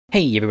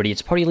Hey everybody,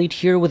 it's Party Elite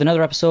here with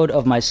another episode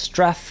of my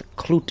Strat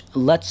Clut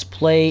Let's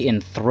Play in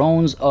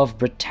Thrones of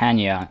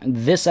Britannia.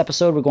 This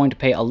episode we're going to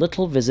pay a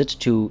little visit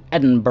to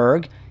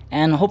Edinburgh,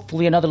 and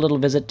hopefully another little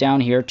visit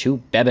down here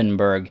to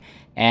Bebbanburg.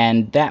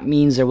 And that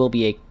means there will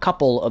be a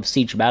couple of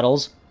siege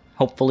battles,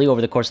 hopefully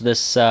over the course of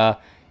this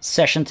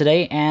session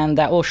today, and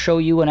that will show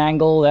you an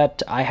angle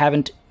that I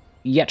haven't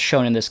yet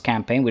shown in this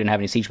campaign. We didn't have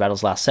any siege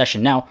battles last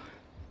session. Now,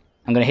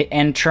 I'm going to hit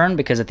end turn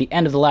because at the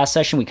end of the last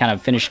session we kind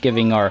of finished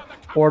giving our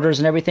orders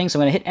and everything. So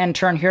I'm going to hit end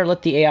turn here,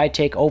 let the AI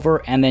take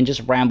over, and then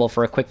just ramble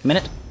for a quick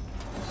minute.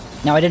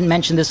 Now, I didn't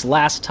mention this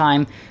last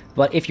time,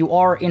 but if you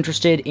are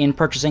interested in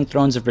purchasing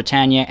Thrones of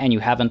Britannia and you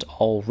haven't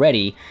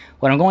already,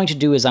 what I'm going to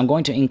do is I'm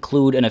going to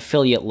include an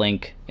affiliate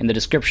link in the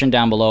description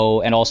down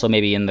below and also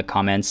maybe in the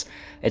comments.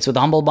 It's with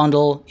the Humble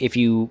Bundle. If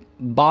you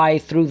buy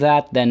through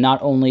that, then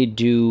not only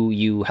do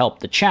you help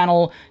the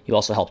channel, you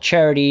also help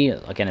charity.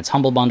 Again, it's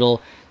Humble Bundle,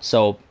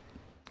 so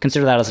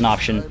consider that as an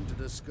option.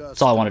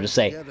 That's all I wanted to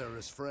say.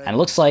 And it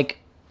looks like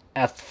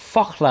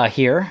Athfotla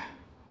here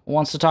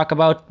wants to talk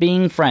about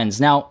being friends.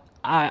 Now,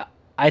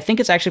 I think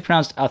it's actually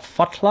pronounced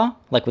Athfotla,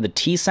 like with a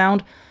T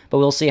sound, but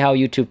we'll see how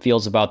YouTube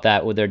feels about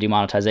that with their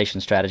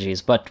demonetization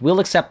strategies. But we'll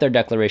accept their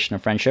declaration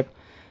of friendship.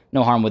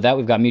 No harm with that.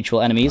 We've got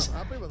mutual enemies.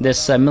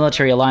 This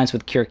military alliance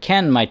with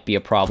Kirken might be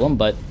a problem,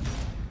 but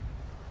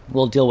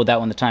we'll deal with that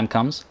when the time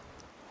comes.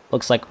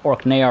 Looks like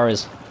Orkneyar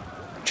is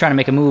trying to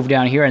make a move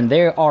down here, and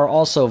there are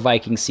also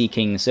Viking Sea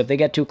Kings, so if they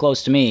get too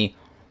close to me,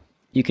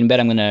 you can bet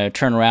I'm going to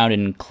turn around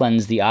and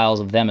cleanse the Isles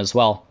of them as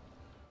well.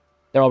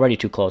 They're already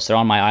too close. They're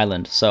on my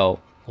island, so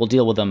we'll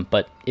deal with them,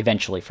 but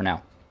eventually for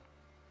now.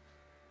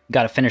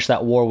 Got to finish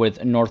that war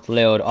with North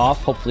Leod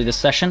off, hopefully this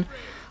session.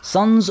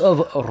 Sons of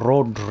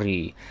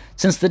Rhodri.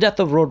 Since the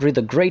death of Rhodri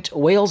the Great,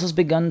 Wales has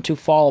begun to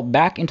fall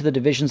back into the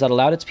divisions that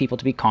allowed its people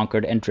to be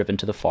conquered and driven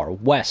to the far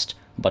west.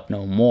 But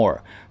no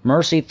more.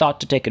 Mercy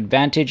thought to take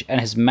advantage and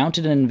has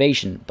mounted an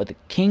invasion, but the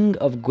King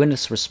of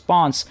Gwyneth's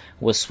response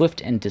was swift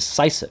and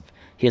decisive.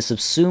 He has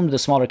subsumed the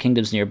smaller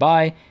kingdoms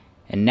nearby,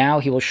 and now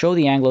he will show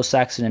the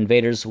Anglo-Saxon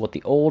invaders what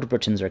the old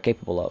Britons are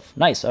capable of.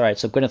 Nice, alright,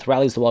 so Gwyneth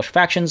rallies the Welsh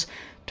factions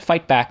to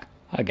fight back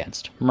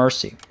against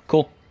Mercy.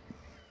 Cool.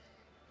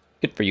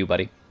 Good for you,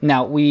 buddy.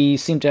 Now, we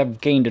seem to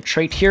have gained a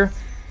trait here.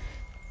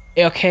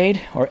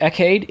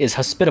 Eocade is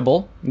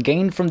hospitable,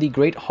 gained from the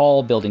Great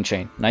Hall building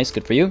chain. Nice,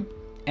 good for you.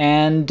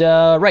 And,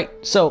 right,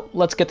 so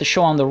let's get the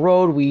show on the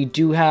road. We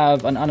do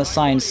have an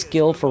unassigned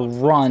skill for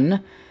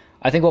run.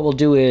 I think what we'll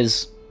do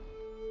is,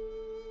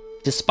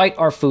 despite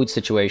our food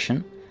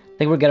situation, I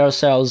think we'll get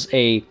ourselves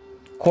a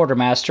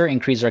quartermaster,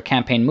 increase our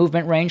campaign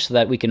movement range so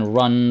that we can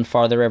run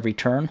farther every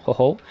turn.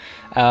 Ho-ho.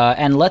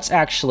 And let's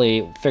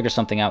actually figure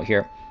something out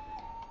here.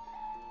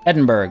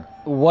 Edinburgh,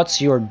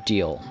 what's your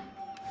deal?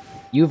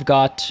 You've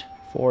got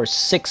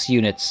 6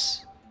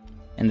 units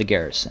in the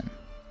garrison.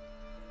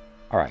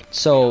 Alright,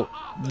 so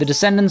the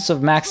descendants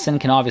of Maxton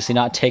can obviously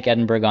not take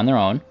Edinburgh on their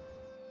own.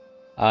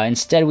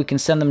 Instead, we can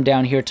send them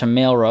down here to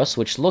Maelros,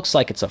 which looks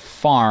like it's a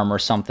farm or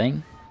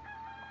something.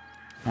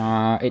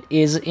 It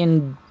is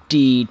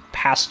indeed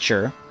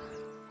pasture,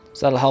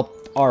 so that'll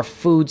help our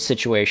food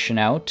situation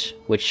out,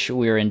 which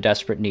we're in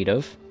desperate need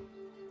of.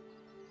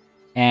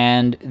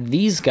 And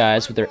these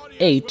guys, with their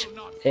 8,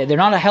 they're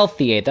not a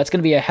healthy 8. That's going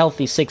to be a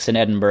healthy 6 in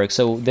Edinburgh.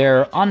 So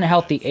their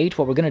unhealthy 8,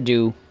 what we're going to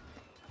do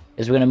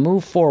is we're going to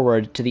move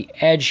forward to the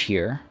edge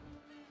here.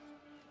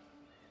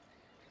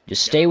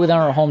 Just stay within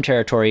our home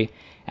territory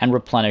and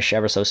replenish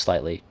ever so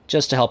slightly,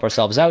 just to help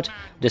ourselves out.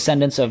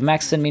 Descendants of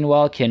Maxton,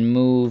 meanwhile, can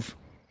move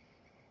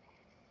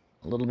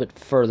a little bit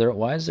further.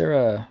 Why is there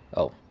a...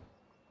 Oh,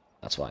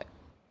 that's why.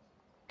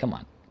 Come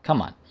on.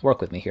 Come on,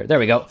 work with me here. There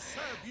we go.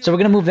 So we're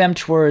going to move them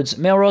towards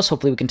Maelros.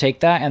 Hopefully we can take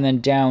that. And then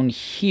down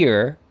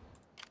here,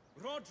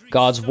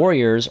 God's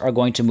warriors are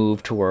going to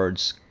move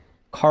towards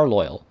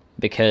Carloyle,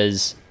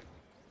 because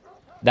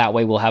that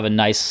way we'll have a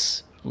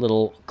nice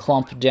little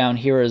clump down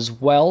here as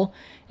well.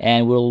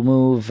 And we'll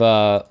move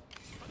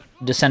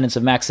descendants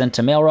of Maxent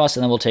to Maelros,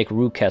 and then we'll take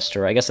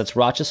Rochester. I guess that's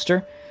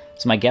Rochester.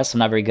 That's my guess. I'm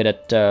not very good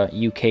at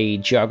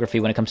UK geography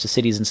when it comes to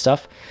cities and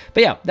stuff.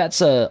 But yeah, that's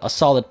a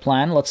solid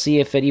plan. Let's see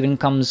if it even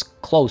comes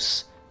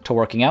close to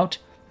working out.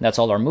 That's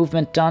all our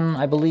movement done,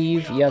 I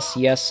believe. Yes,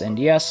 yes, and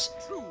yes.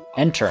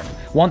 End turn.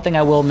 One thing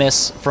I will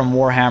miss from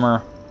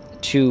Warhammer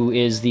 2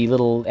 is the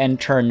little end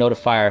turn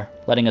notifier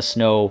letting us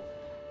know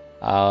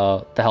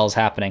the hell's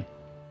happening.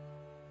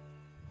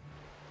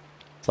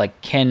 It's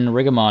like Ken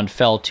Rigamond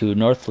fell to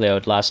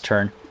Northleod last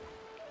turn.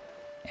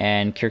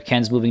 And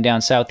Kirken's moving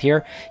down south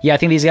here. Yeah, I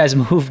think these guys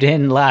moved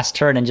in last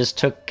turn and just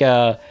took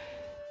Ken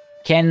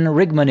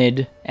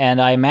Rigmonid,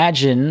 and I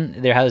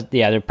imagine they're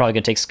probably going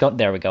to take Scone.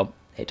 There we go.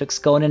 They took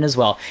Scone in as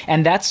well.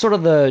 And that's sort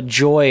of the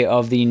joy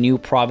of the new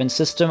province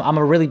system. I'm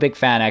a really big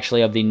fan,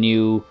 actually, of the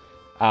new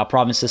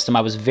province system.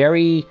 I was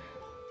very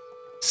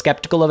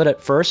skeptical of it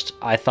at first.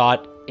 I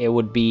thought it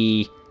would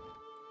be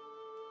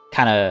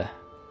kind of...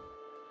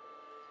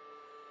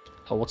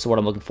 Oh, what's the word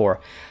I'm looking for?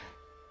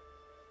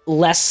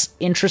 Less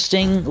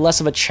interesting,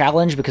 less of a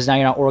challenge, because now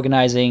you're not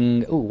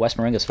organizing... Ooh, West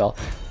Moringas fell.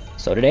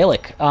 So did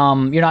Aelic.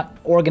 You're not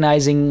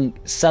organizing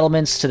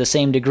settlements to the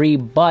same degree,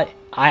 but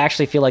I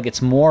actually feel like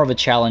it's more of a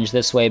challenge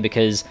this way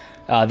because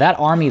that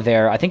army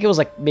there, I think it was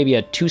like maybe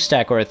a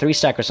 2-stack or a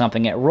 3-stack or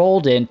something. It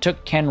rolled in,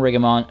 took Ken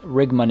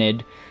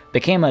Rigmonid,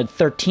 became a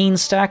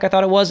 13-stack, I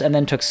thought it was, and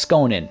then took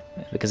Skonin,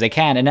 because they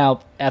can. And now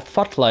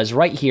Athfotla is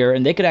right here,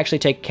 and they could actually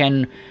take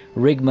Ken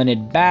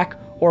Rigmonid back,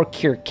 or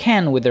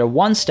Kirken with their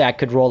 1-stack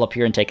could roll up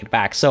here and take it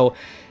back. So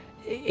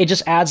it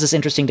just adds this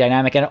interesting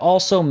dynamic, and it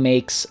also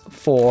makes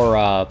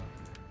for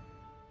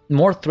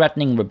more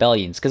threatening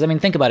rebellions. Because, I mean,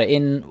 think about it.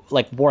 In,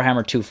 like,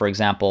 Warhammer 2, for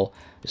example,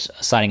 just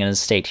assigning an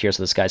estate here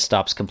so this guy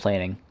stops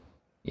complaining.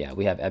 Yeah,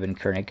 we have Eben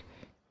Koenig.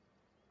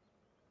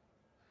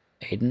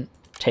 Aiden,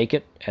 take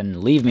it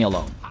and leave me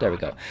alone. There we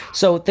go.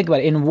 So, think about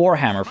it. In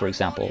Warhammer, for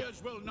example,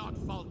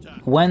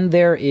 when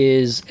there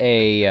is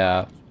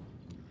a...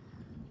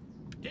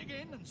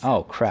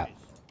 Oh, crap.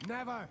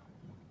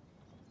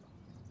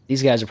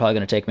 These guys are probably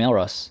going to take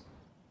Maelrus.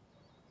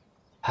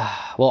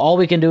 Well, all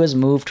we can do is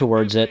move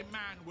towards it.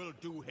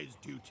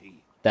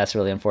 That's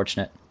really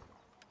unfortunate.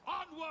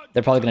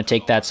 They're probably going to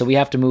take that, so we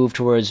have to move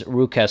towards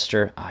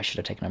Rookester. Oh, I should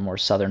have taken a more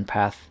southern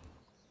path.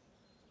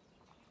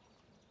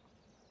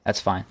 That's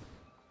fine.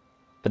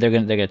 But they're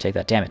gonna take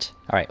that. Damn it.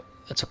 All right,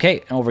 that's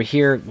okay. And over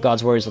here,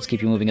 God's Warriors, let's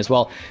keep you moving as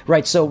well.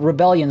 Right, so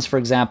rebellions, for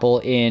example,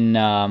 in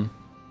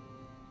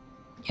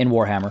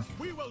Warhammer,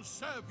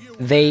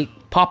 they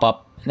pop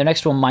up. They're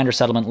next to a minor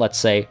settlement, let's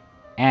say,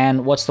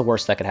 and what's the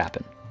worst that could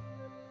happen?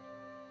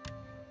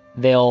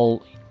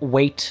 They'll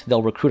wait,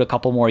 they'll recruit a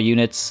couple more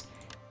units,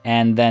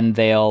 and then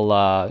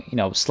they'll, you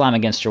know, slam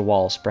against your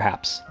walls,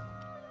 perhaps.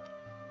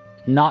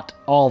 Not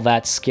all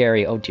that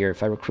scary. Oh dear,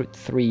 if I recruit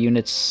 3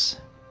 units...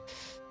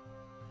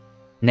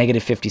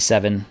 Negative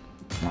 57.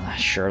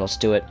 Sure, let's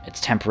do it.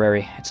 It's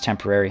temporary. It's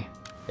temporary.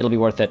 It'll be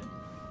worth it.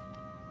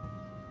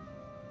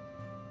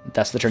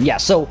 That's the turn. Yeah,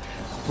 so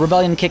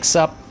Rebellion kicks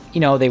up.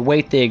 You know, they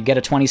wait, they get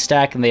a 20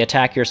 stack, and they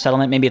attack your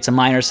settlement. Maybe it's a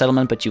minor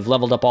settlement, but you've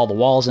leveled up all the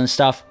walls and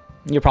stuff.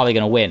 You're probably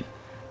going to win.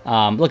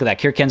 Look at that.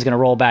 Kirken's going to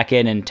roll back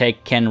in and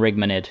take Ken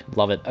Rigmonid.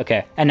 Love it.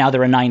 Okay. And now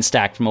they're a 9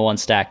 stack from a 1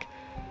 stack.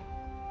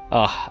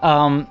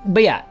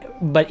 But yeah,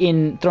 but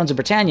in Thrones of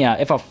Britannia,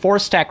 if a 4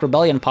 stack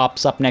Rebellion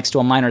pops up next to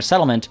a minor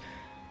settlement,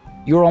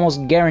 you're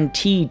almost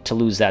guaranteed to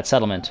lose that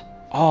settlement.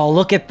 Oh,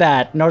 look at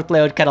that.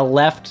 Northleod kind of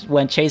left,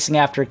 went chasing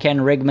after Ken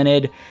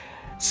Rigmonid.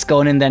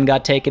 Skonin then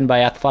got taken by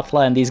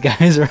Athfotla, and these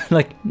guys are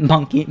like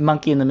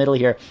monkey in the middle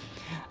here.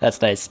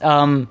 That's nice.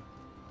 But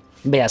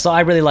yeah, so I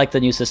really like the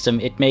new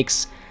system. It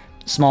makes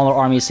smaller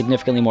armies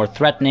significantly more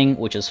threatening,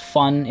 which is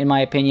fun, in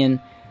my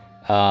opinion.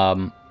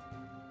 I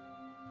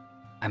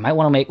might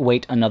want to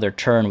wait another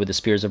turn with the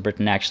Spears of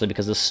Britain, actually,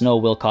 because the snow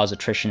will cause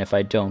attrition if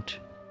I don't.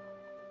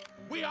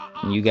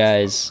 And you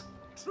guys...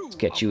 Let's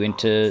get you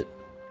into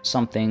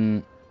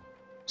something,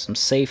 some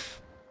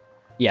safe.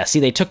 Yeah, see,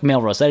 they took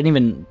Maelrus. I didn't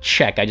even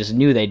check. I just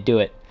knew they'd do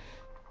it.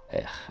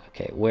 Ugh,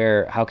 okay,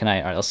 where, how can I,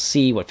 all right, let's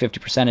see what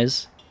 50%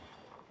 is.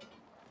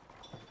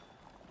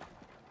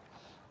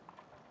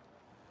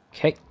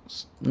 Okay,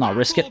 let's not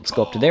risk it. Let's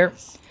go up to there.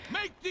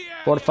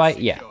 Fortify,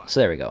 yeah, so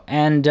there we go.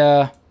 And,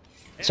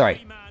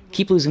 sorry,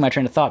 keep losing my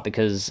train of thought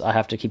because I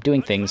have to keep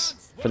doing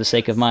things for the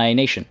sake of my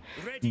nation.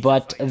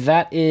 But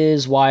that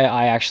is why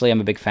I actually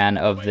am a big fan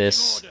of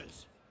this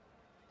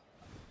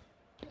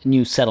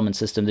new settlement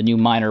system, the new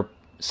minor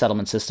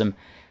settlement system.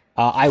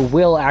 I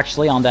will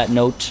actually, on that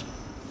note,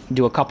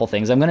 do a couple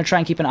things. I'm going to try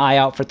and keep an eye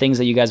out for things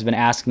that you guys have been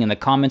asking in the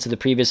comments of the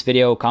previous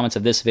video, comments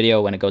of this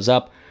video when it goes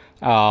up.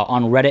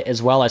 On Reddit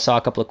as well, I saw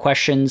a couple of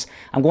questions.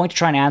 I'm going to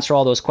try and answer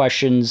all those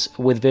questions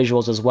with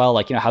visuals as well,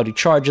 like, you know, how do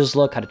charges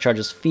look, how do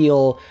charges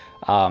feel,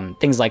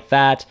 things like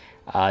that.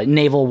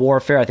 Naval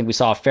warfare, I think we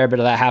saw a fair bit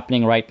of that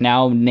happening right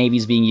now.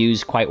 Navy's being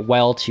used quite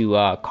well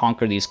to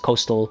conquer these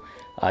coastal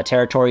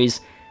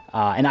territories.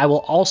 And I will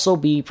also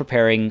be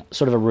preparing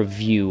sort of a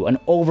review, an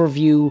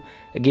overview,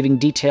 giving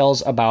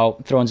details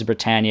about Thrones of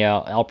Britannia.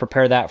 I'll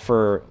prepare that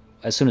for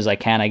as soon as I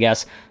can, I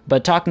guess.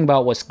 But talking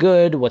about what's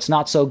good, what's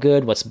not so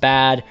good, what's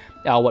bad,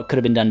 what could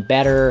have been done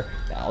better.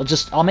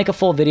 I'll make a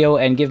full video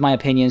and give my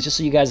opinions just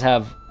so you guys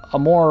have a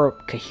more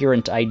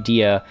coherent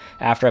idea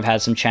after I've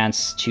had some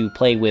chance to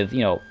play with,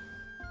 you know,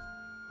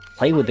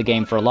 play with the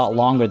game for a lot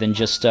longer than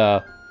just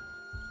a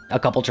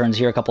couple turns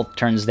here, a couple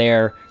turns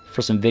there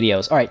for some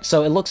videos. Alright,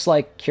 so it looks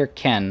like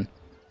Kirken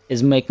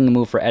is making a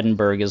move for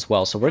Edinburgh as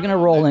well. So we're going to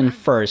roll in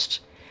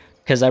first,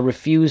 because I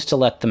refuse to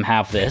let them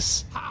have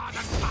this.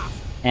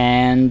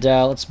 And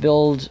let's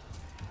build...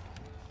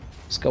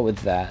 Let's go with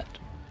that.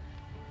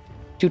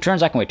 2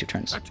 turns? I can wait 2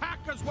 turns.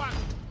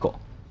 Cool.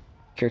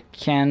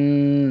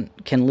 Kirken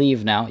can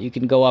leave now. You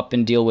can go up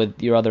and deal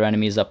with your other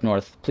enemies up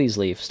north. Please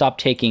leave. Stop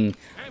taking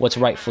what's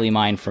rightfully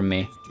mine from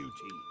me.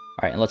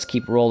 Alright, and let's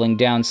keep rolling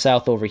down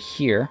south over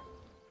here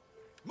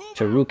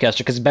to Rookester,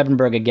 because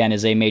Bebenberg, again,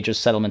 is a major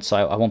settlement, so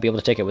I won't be able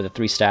to take it with a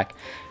 3 stack.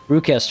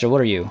 Rookester,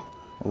 what are you?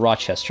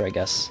 Rochester, I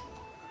guess.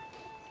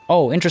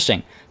 Oh,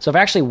 interesting. So if I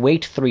actually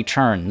wait 3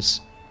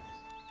 turns,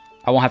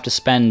 I won't have to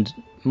spend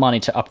money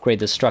to upgrade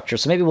this structure.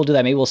 So maybe we'll do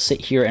that. Maybe we'll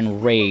sit here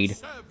and raid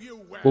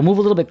We'll move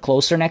a little bit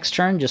closer next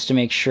turn just to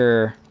make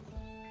sure...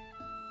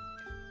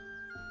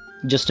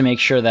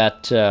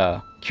 that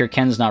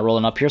Kirken's not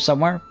rolling up here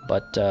somewhere,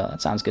 but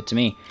that sounds good to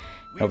me.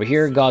 Over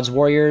here, God's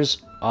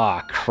Warriors.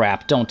 Ah,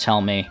 crap, don't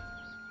tell me.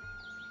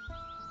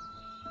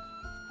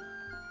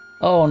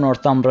 Oh,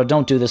 Northumbria,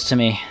 don't do this to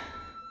me.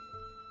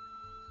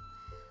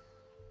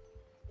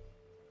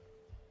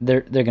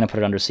 They're gonna put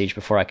it under siege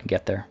before I can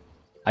get there.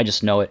 I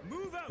just know it.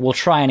 We'll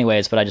try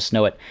anyways, but I just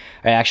know it.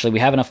 Alright, actually, we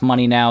have enough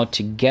money now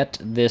to get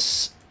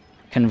this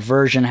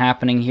conversion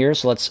happening here,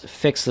 so let's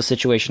fix the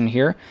situation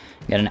here.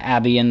 Get an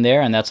abbey in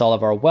there, and that's all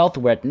of our wealth.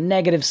 We're at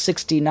negative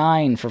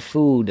 69 for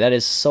food. That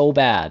is so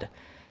bad.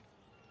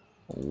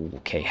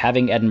 Okay,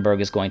 having Edinburgh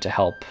is going to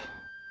help.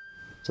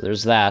 So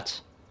there's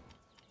that.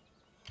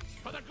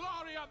 For the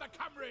glory of the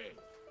Cymry.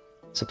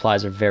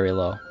 Supplies are very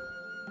low.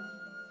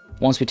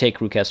 Once we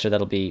take Rochester,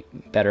 that'll be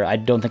better. I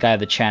don't think I have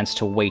the chance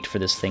to wait for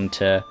this thing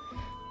to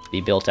be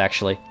built,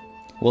 actually.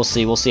 We'll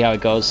see how it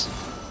goes.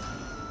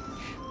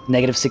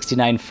 Negative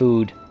 69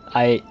 food.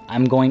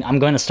 I'm going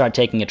to start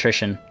taking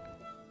attrition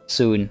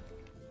soon.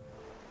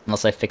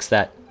 Unless I fix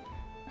that.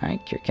 Alright,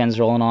 Kirken's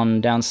rolling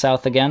on down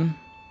south again.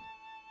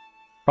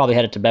 Probably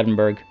headed to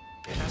Bebenberg.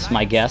 That's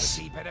my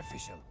guess.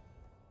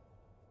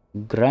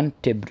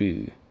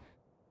 Grantebru.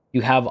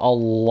 You have a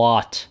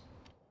lot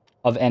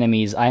of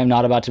enemies. I am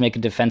not about to make a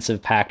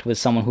defensive pact with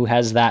someone who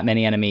has that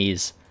many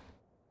enemies.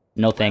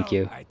 No thank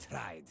you. I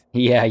tried.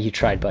 Yeah, you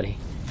tried, buddy.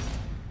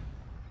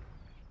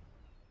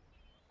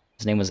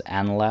 His name was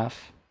Anlaf.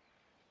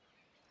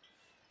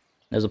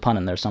 There's a pun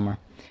in there somewhere.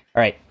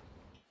 Alright.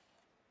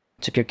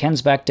 So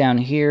Kirken's back down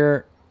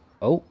here.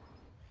 Oh.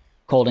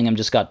 Coldingham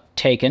just got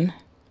taken.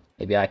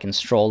 Maybe I can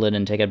stroll it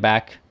and take it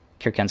back.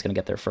 Kirken's gonna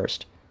get there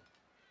first.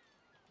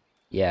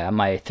 Yeah,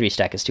 my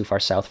 3-stack is too far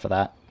south for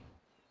that.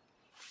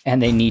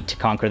 And they need to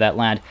conquer that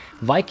land.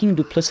 Viking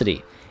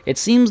duplicity. It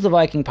seems the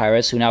Viking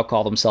pirates, who now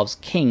call themselves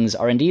kings,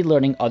 are indeed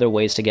learning other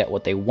ways to get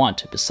what they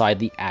want, beside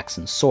the axe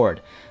and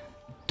sword.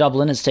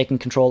 Dublin has taken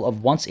control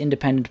of once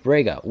independent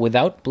Brega,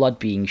 without blood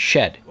being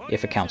shed,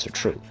 if accounts are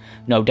true.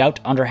 No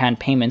doubt underhand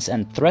payments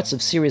and threats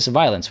of serious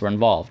violence were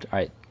involved.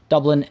 Alright,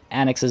 Dublin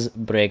annexes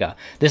Brega.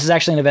 This is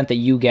actually an event that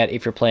you get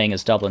if you're playing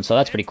as Dublin, so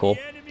that's pretty cool.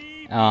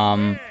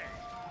 God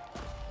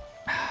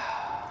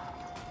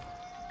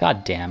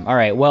damn.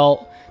 Alright,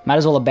 well, might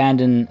as well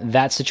abandon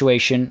that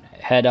situation,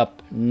 head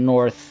up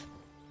north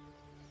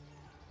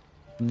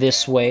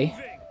this way.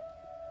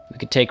 We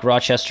could take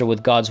Rochester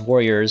with God's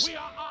Warriors.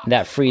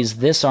 That frees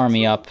this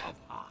army up.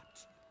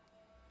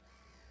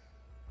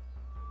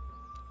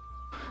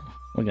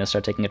 We're gonna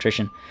start taking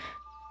attrition.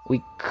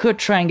 We could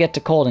try and get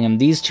to Coldingham.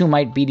 These two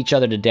might beat each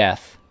other to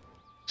death.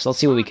 So let's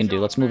see what we can do.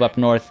 Let's move up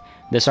north.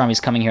 This army's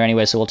coming here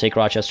anyway, so we'll take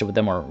Rochester with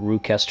them, or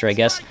Rochester, I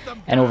guess.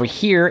 And over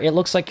here, it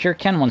looks like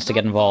Kirken wants to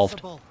get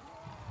involved.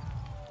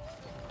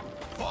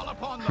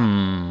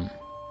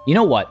 You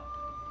know what?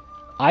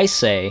 I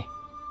say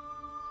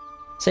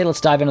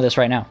let's dive into this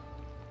right now.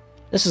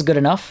 This is good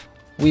enough.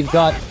 We've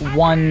got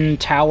one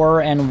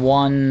tower and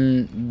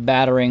one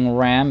battering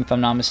ram, if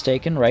I'm not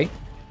mistaken, right?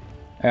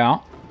 Yeah.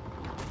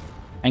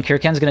 And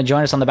Kirken's going to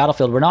join us on the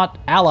battlefield. We're not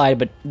allied,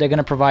 but they're going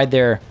to provide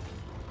their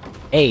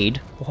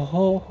aid.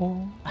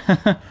 Oh,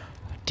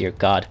 dear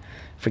God.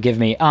 Forgive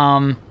me.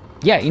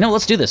 Yeah, you know,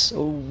 let's do this.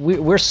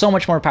 We're so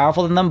much more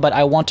powerful than them, but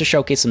I want to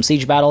showcase some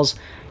siege battles,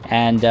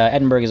 and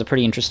Edinburgh is a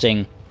pretty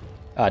interesting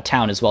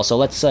town as well. So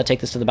let's take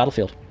this to the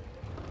battlefield.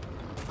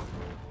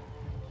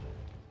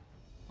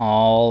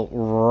 All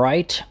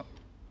right.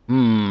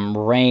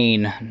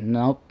 Rain.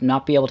 Nope,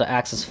 not be able to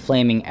access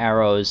flaming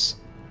arrows.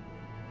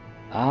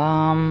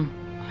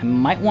 I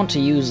might want to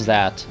use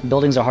that.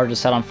 Buildings are hard to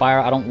set on fire.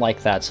 I don't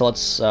like that, so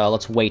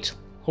let's wait.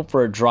 Hope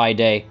for a dry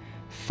day.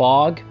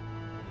 Fog?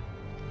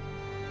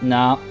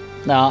 No,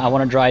 I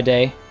want a dry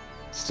day.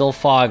 Still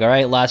fog. All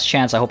right, last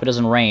chance. I hope it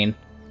doesn't rain.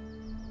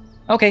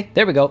 Okay,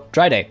 there we go.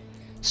 Dry day.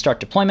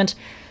 Start deployment.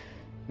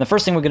 The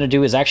first thing we're going to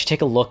do is actually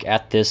take a look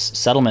at this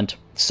settlement.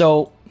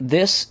 So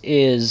this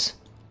is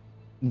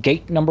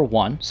gate number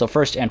 1, so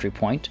first entry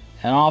point.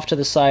 And off to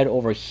the side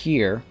over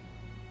here,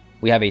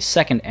 we have a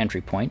second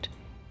entry point.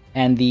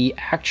 And the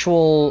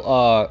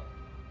actual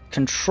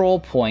control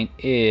point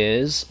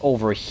is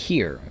over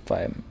here.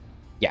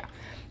 Yeah.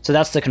 So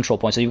that's the control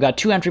point. So you've got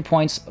 2 entry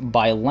points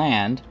by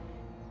land.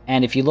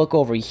 And if you look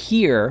over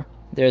here,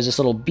 there's this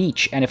little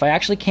beach, and if I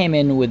actually came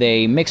in with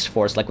a mixed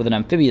force, like with an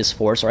amphibious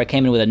force, or I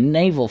came in with a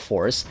naval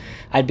force,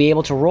 I'd be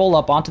able to roll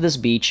up onto this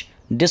beach,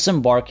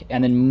 disembark,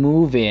 and then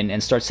move in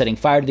and start setting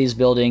fire to these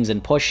buildings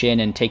and push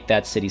in and take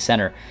that city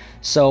center.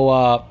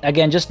 So,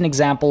 again, just an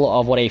example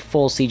of what a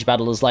full siege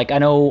battle is like. I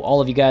know all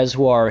of you guys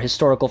who are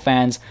historical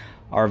fans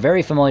are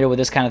very familiar with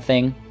this kind of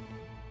thing,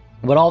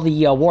 but all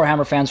the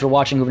Warhammer fans who are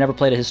watching who've never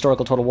played a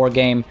historical Total War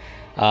game,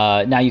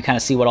 now you kind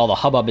of see what all the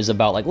hubbub is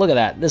about. Like, look at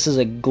that. This is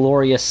a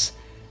glorious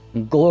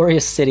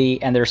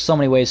city, and there's so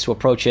many ways to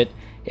approach it.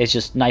 It's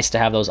just nice to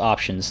have those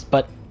options.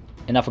 But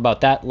enough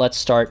about that. Let's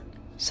start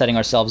setting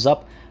ourselves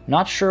up.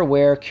 Not sure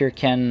where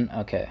Kirken...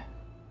 Okay.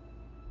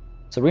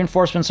 So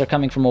reinforcements are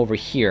coming from over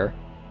here.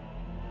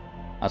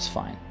 That's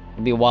fine.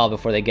 It'll be a while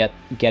before they get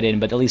in,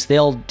 but at least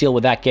they'll deal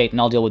with that gate, and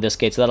I'll deal with this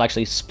gate, so that'll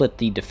actually split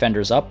the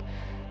defenders up.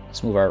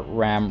 Let's move our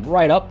ram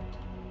right up.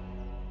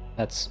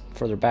 That's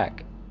further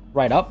back.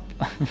 Right up.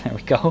 There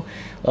we go.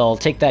 I'll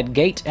take that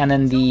gate, and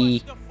then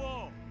the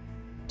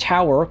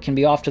tower can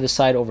be off to the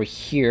side over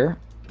here.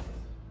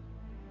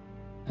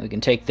 And we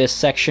can take this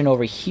section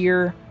over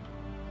here.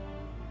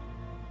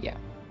 Yeah.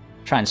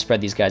 Try and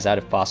spread these guys out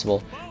if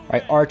possible.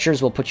 Alright,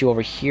 archers, we'll put you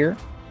over here.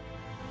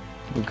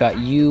 We've got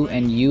you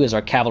and you as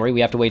our cavalry.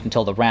 We have to wait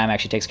until the ram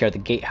actually takes care of the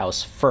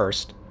gatehouse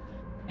first.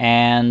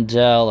 And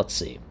let's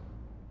see.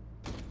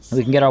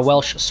 We can get our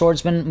Welsh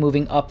swordsmen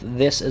moving up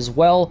this as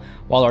well,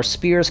 while our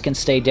spears can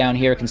stay down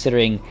here,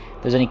 considering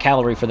if there's any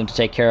cavalry for them to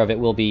take care of, it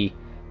will be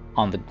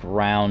on the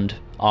ground,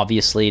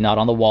 obviously, not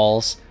on the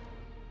walls.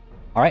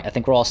 Alright, I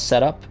think we're all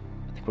set up.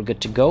 I think we're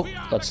good to go.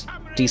 Let's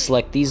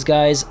deselect these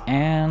guys,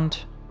 and...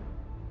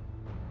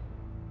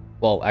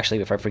 well,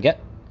 actually, if I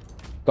forget,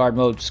 guard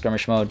mode,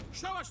 skirmish mode.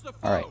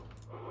 Alright.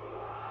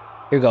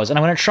 Here goes. And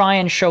I'm going to try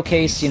and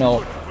showcase, you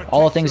know,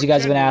 all the things you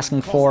guys have been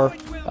asking for.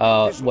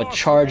 What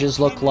charges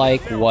look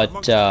like,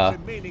 what...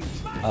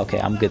 okay,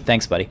 I'm good.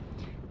 Thanks, buddy.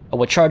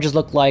 What charges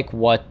look like,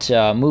 what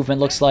movement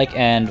looks like,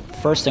 and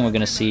first thing we're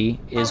going to see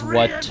is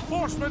what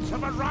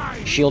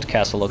shield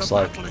castle looks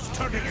like.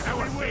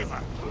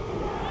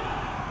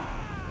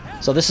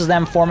 So this is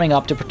them forming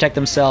up to protect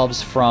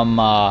themselves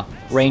from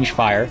range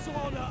fire.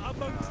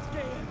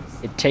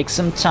 It takes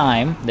some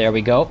time. There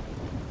we go.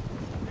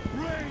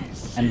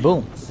 And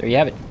boom, there you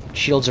have it.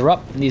 Shields are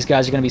up, and these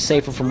guys are going to be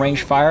safer from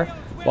range fire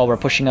while we're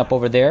pushing up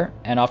over there,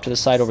 and off to the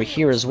side over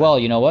here as well.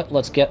 You know what?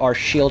 Let's get our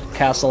shield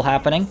castle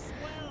happening,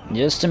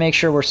 just to make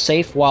sure we're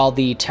safe while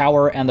the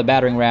tower and the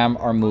battering ram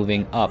are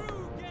moving up.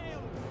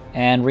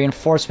 And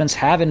reinforcements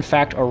have in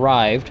fact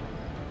arrived.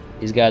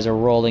 These guys are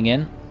rolling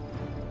in.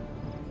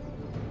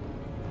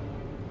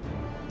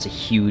 It's a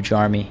huge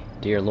army,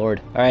 dear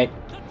lord. Alright,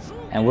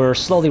 and we're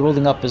slowly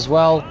rolling up as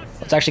well.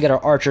 Let's actually get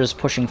our archers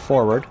pushing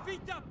forward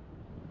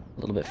a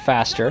little bit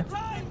faster.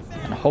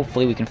 And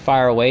hopefully we can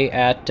fire away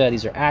at...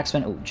 these are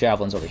axemen. Oh,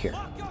 javelins over here.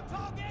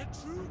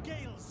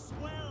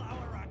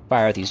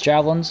 Fire at these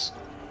javelins.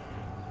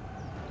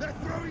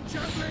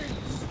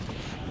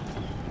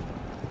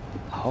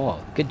 Oh,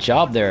 good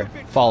job there,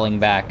 falling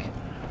back.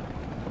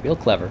 Real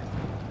clever.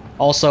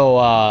 Also,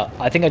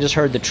 I think I just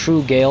heard the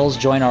true Gales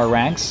join our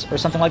ranks, or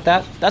something like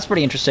that. That's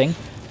pretty interesting.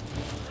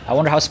 I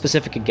wonder how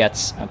specific it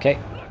gets. Okay.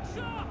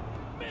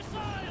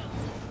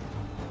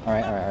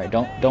 Alright, alright,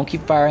 alright. Don't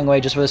keep firing away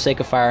just for the sake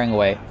of firing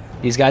away.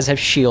 These guys have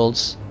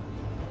shields.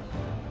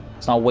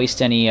 Let's not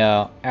waste any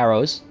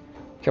arrows.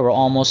 Okay, we're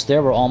almost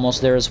there. We're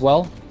almost there as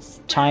well.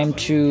 Time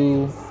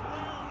to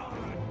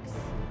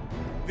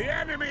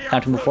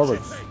move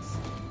forward.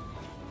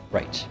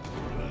 Right.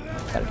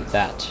 Gotta do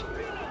that.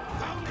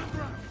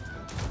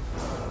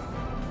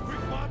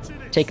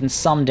 Taking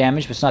some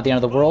damage, but it's not the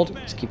end of the world.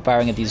 Let's keep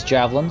firing at these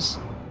javelins.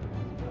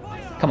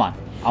 Come on.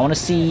 I want to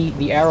see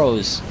the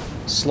arrows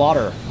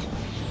slaughter.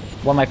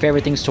 One of my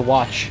favorite things to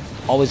watch.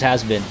 Always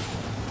has been.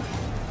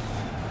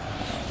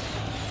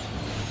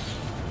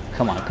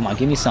 Come on, come on,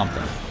 give me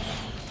something.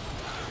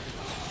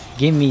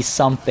 Give me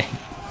something.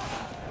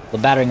 The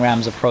battering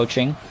ram's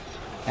approaching,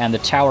 and the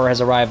tower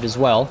has arrived as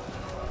well.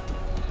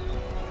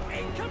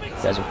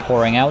 You guys are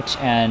pouring out,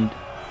 and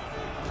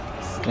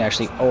you can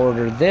actually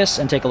order this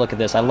and take a look at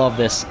this. I love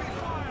this.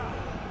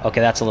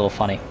 Okay, that's a little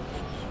funny.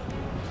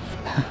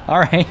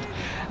 Alright.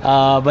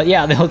 But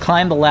yeah, they'll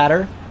climb the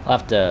ladder. I'll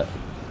have to...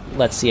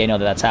 let's see, I know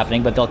that that's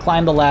happening, but they'll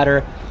climb the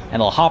ladder,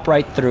 and they'll hop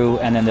right through,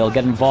 and then they'll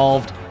get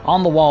involved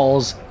on the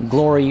walls.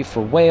 Glory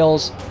for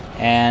Wales,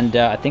 and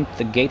I think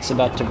the gate's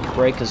about to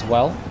break as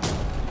well.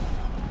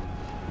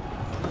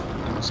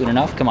 Soon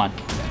enough, come on.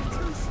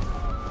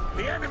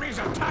 The enemy's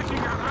attacking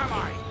our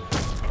ally.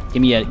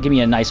 Give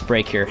me a nice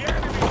break here.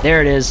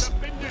 There it is.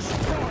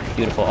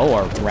 Beautiful. Oh,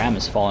 our ram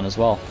has fallen as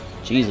well.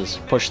 Jesus,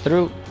 push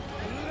through.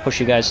 Push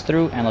you guys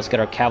through, and let's get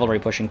our cavalry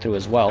pushing through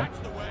as well.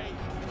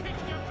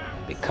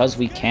 Because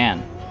we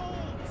can.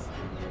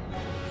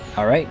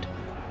 Alright.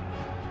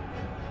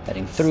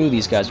 Heading through,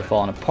 these guys are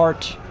falling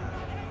apart.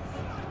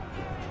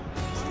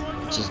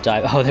 Let's just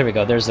dive. Oh, there we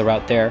go, there's the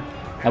route there.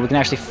 Now we can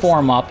actually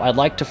form up. I'd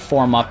like to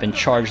form up and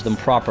charge them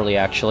properly,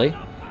 actually.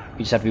 We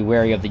just have to be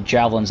wary of the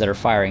javelins that are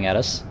firing at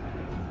us.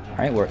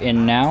 Alright, we're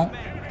in now.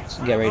 Let's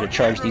get ready to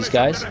charge these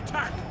guys.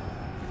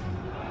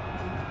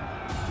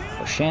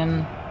 Push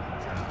in.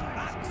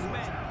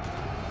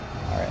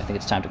 Alright, I think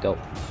it's time to go.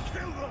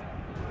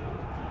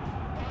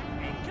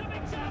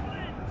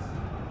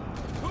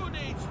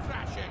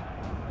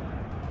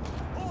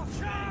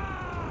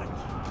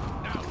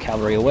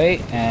 Cavalry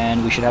away,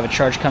 and we should have a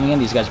charge coming in.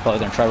 These guys are probably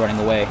going to try running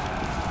away.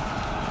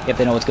 If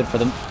they know what's good for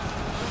them.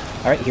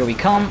 Alright, here we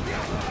come.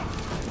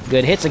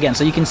 Good hits again.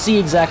 So you can see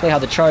exactly how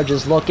the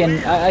charges look, and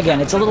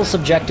again, it's a little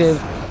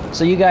subjective,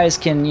 so you guys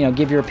can, you know,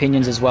 give your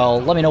opinions as well.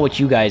 Let me know what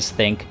you guys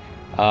think,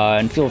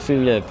 and feel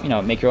free to, you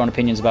know, make your own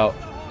opinions about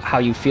how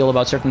you feel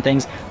about certain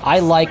things. I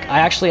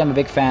actually am a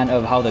big fan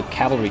of how the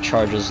cavalry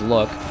charges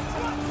look.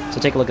 So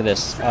take a look at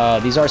this.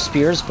 These are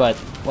spears,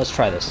 but let's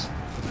try this.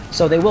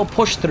 So they will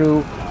push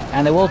through,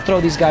 and they will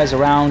throw these guys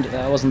around.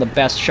 That wasn't the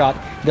best shot.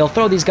 They'll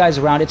throw these guys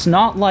around. It's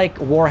not like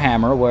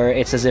Warhammer, where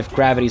it's as if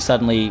gravity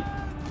suddenly,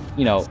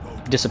 you know,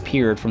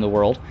 disappeared from the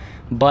world.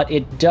 But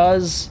it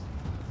does...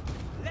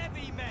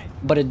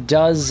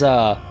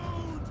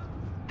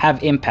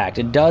 have impact.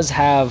 It does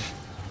have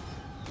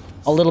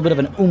a little bit of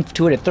an oomph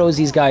to it. It throws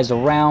these guys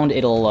around.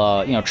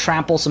 It'll, you know,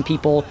 trample some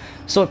people.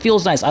 So it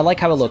feels nice. I like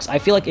how it looks. I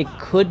feel like it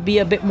could be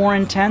a bit more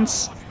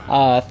intense.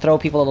 Throw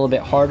people a little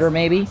bit harder,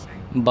 maybe.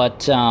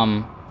 But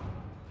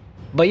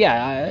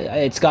yeah,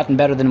 it's gotten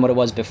better than what it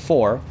was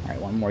before. All right,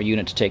 one more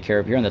unit to take care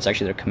of here, and that's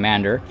actually their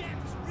commander.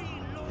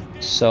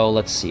 So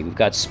let's see. We've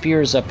got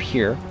spears up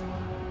here.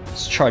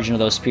 Let's charge into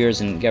those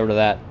spears and get rid of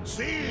that.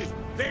 See,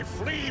 they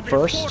flee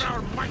First. before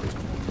our might.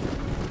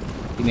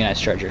 Give me a nice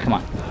charge here. Come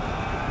on.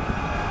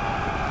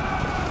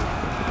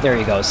 There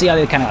you go. See how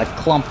they kind of like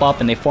clump up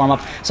and they form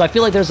up? So I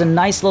feel like there's a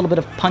nice little bit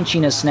of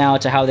punchiness now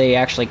to how they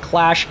actually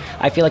clash.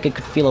 I feel like it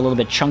could feel a little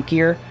bit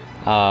chunkier.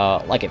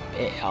 Like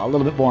a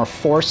little bit more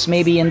force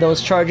maybe in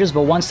those charges,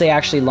 but once they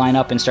actually line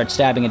up and start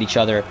stabbing at each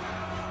other,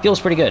 feels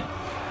pretty good.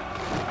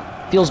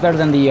 Feels better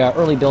than the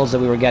early builds that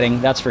we were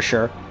getting, that's for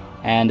sure.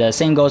 And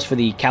same goes for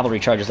the cavalry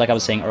charges, like I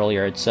was saying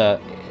earlier. It's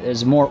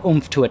there's more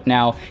oomph to it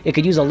now. It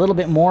could use a little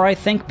bit more, I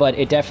think, but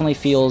it definitely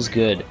feels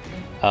good.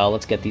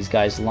 Let's get these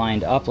guys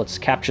lined up. Let's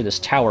capture this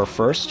tower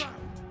first,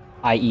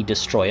 i.e.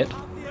 destroy it.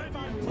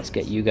 Let's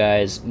get you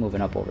guys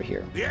moving up over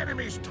here. The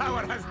enemy's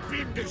tower has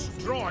been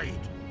destroyed.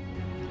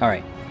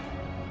 Alright.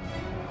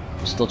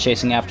 Still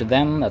chasing after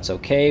them. That's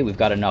okay. We've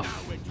got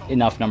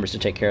enough numbers to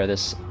take care of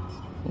this.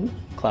 Ooh,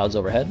 clouds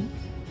overhead.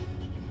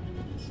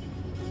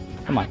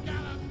 Come on.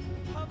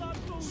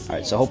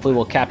 Alright, so hopefully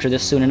we'll capture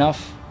this soon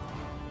enough.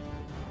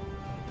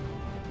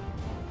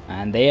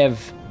 And they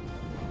have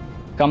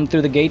come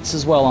through the gates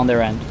as well on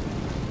their end.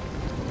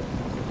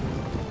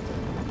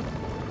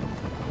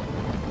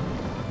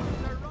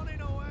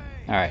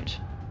 Alright.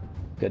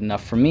 Good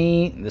enough for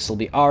me. This will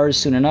be ours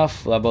soon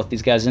enough. We'll have both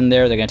these guys in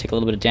there. They're going to take a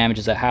little bit of damage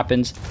as that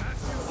happens.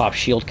 Pop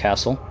shield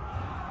castle.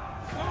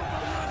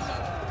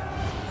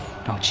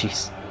 Oh,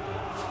 jeez.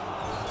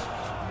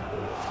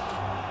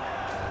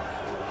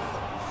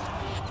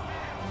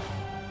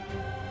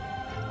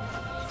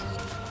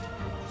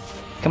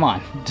 Come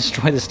on,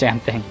 destroy this damn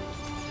thing.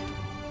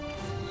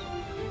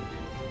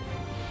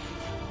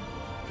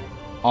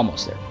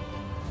 Almost there.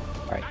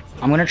 Alright,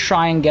 I'm going to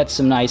try and get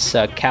some nice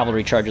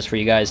cavalry charges for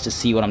you guys to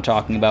see what I'm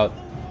talking about.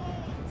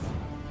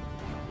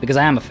 Because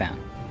I am a fan.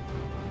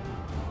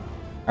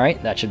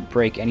 Alright, that should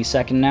break any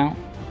second now.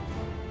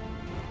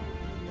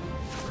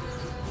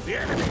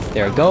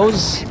 There it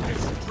goes.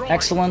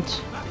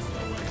 Excellent.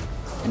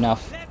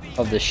 Enough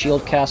of the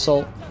shield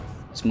castle.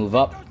 Let's move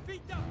up.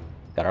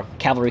 Got our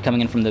cavalry coming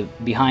in from the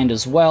behind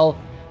as well.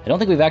 I don't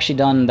think we've actually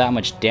done that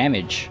much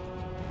damage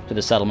to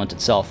the settlement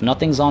itself.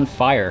 Nothing's on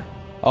fire.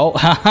 Oh,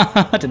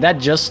 did that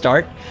just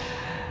start?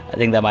 I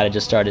think that might have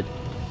just started.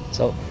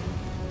 So,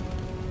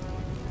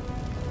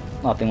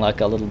 nothing like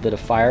a little bit of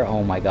fire.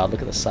 Oh my god,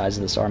 look at the size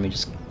of this army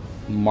just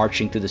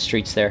marching through the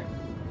streets there.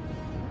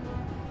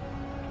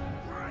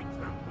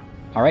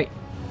 Alright.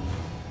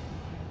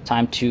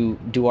 Time to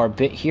do our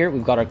bit here.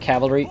 We've got our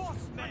cavalry.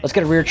 Let's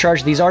get a rear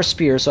charge. These are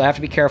spears, so I have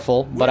to be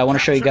careful, but I want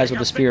to show you guys what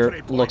the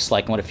spear looks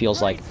like and what it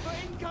feels like.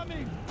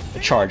 A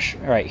charge.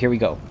 Alright, here we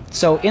go.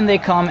 So in they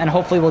come, and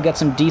hopefully we'll get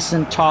some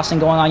decent tossing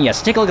going on.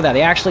 Yes, take a look at that.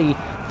 They actually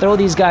throw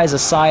these guys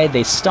aside.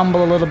 They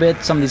stumble a little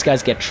bit. Some of these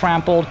guys get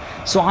trampled.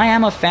 So I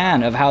am a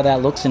fan of how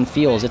that looks and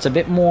feels. It's a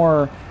bit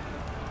more,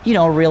 you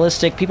know,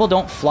 realistic. People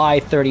don't fly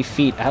 30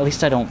 feet. At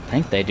least I don't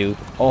think they do.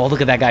 Oh, look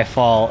at that guy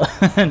fall.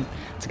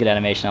 It's a good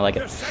animation. I like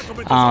it.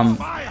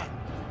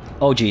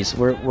 Oh, geez.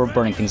 We're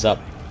burning things up.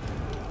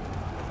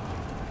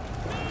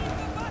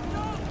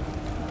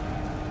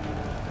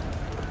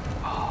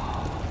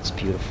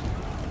 Beautiful.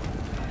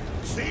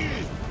 See,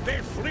 they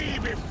flee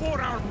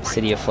before our might.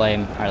 City of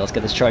Flame. Alright, let's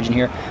get this charge in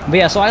here. But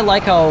yeah, so I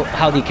like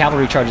how the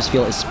cavalry charges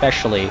feel,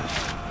 especially.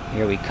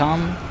 Here we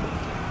come.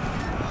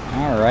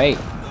 Alright.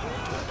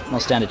 Don't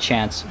stand a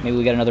chance. Maybe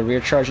we get another rear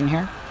charge in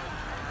here.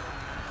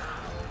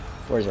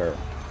 Where's our...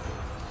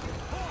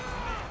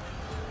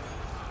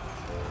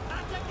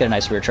 Get a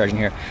nice rear charge in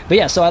here. But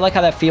yeah, so I like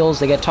how that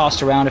feels. They get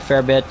tossed around a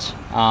fair bit.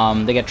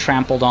 They get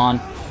trampled on.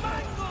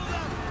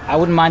 I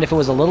wouldn't mind if it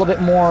was a little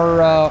bit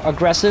more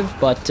aggressive,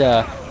 but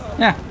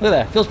yeah, look at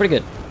that. Feels pretty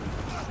good.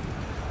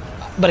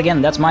 But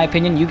again, that's my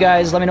opinion. You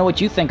guys, let me know what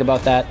you think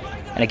about that.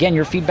 And again,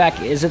 your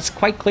feedback is it's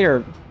quite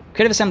clear.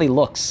 Creative Assembly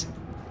looks,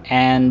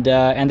 and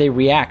they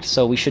react,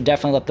 so we should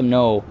definitely let them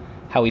know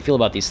how we feel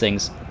about these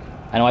things.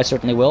 I know I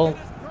certainly will.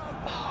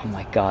 Oh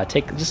my god,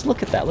 just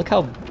look at that. Look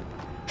how...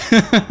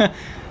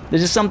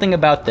 There's just something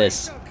about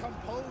this.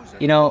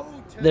 You know,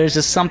 there's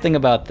just something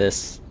about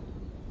this.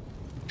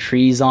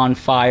 Trees on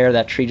fire.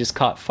 That tree just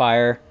caught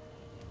fire.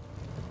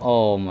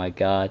 Oh my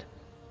god.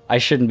 I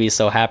shouldn't be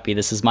so happy.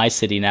 This is my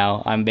city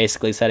now. I'm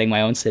basically setting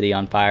my own city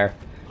on fire.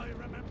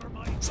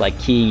 It's like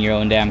keying your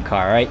own damn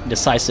car. Alright,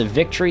 decisive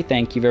victory.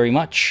 Thank you very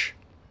much.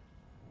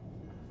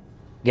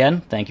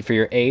 Again, thank you for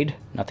your aid.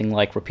 Nothing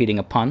like repeating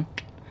a pun.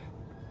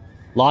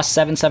 Lost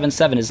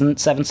 777. Isn't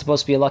 7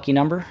 supposed to be a lucky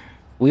number?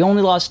 We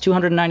only lost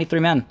 293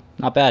 men.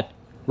 Not bad.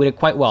 We did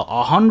quite well.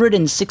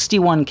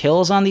 161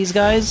 kills on these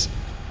guys?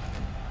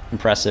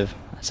 Impressive.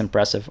 That's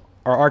impressive.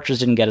 Our archers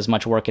didn't get as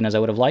much work in as I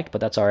would have liked,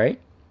 but that's alright.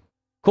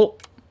 Cool.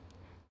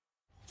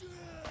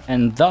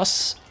 And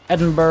thus,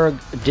 Edinburgh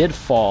did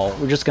fall.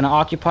 We're just going to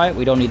occupy it.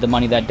 We don't need the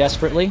money that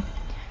desperately.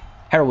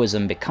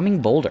 Heroism,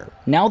 becoming bolder.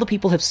 Now the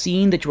people have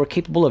seen that you are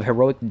capable of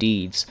heroic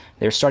deeds.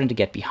 They're starting to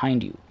get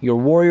behind you. Your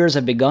warriors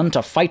have begun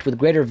to fight with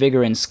greater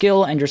vigor and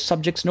skill, and your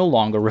subjects no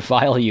longer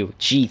revile you.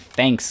 Gee,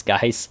 thanks,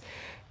 guys.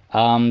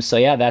 So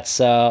yeah, that's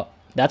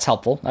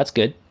helpful. That's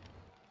good.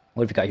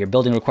 What have we got here?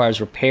 Building requires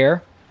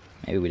repair.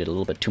 Maybe we did a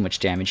little bit too much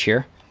damage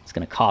here. It's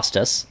going to cost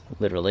us,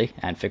 literally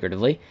and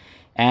figuratively.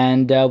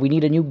 And we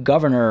need a new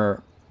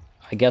governor,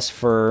 I guess,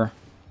 for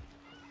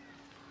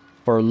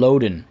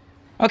Loden.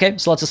 Okay,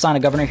 so let's assign a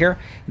governor here.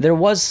 There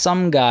was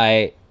some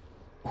guy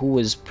who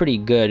was pretty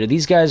good.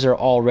 These guys are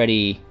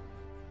already...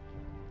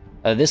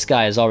 this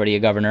guy is already a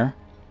governor.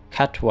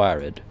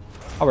 Catwarid.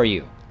 How are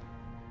you?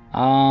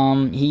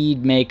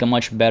 He'd make a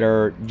much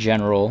better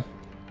general.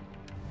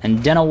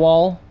 And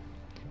Denawal,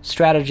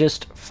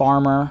 strategist,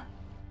 farmer,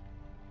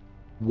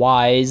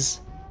 wise.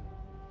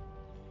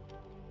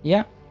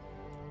 Yeah,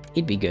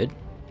 he'd be good.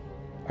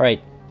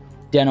 Alright,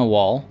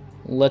 Denawal,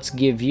 let's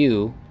give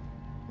you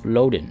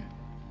Loden.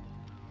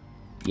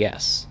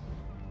 Yes.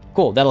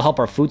 Cool, that'll help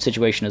our food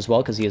situation as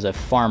well, because he is a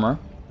farmer.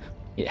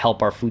 It'd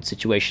help our food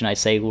situation, I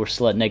say. We're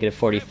still at negative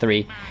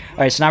 43.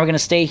 Alright, so now we're going to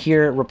stay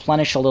here,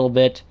 replenish a little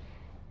bit,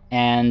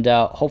 and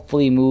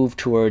hopefully move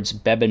towards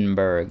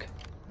Bebbanburg.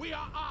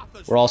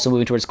 We're also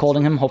moving towards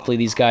Coldingham. Hopefully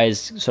these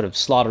guys sort of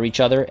slaughter each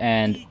other,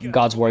 and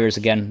God's warriors,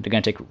 again, they're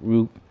going to take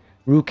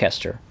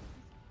Rochester.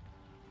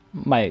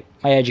 My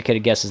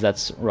educated guess is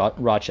that's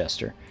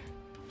Rochester.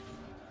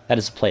 That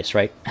is a place,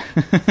 right?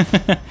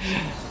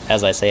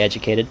 As I say,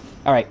 educated.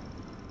 Alright.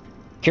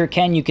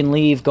 Kirken, you can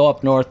leave. Go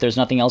up north. There's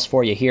nothing else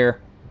for you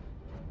here.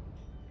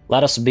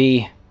 Let us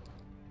be.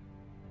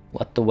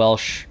 Let the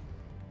Welsh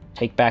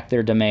take back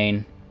their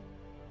domain.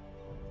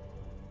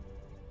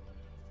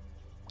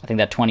 I think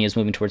that 20 is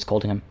moving towards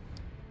Coldingham.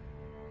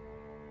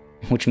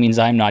 Which means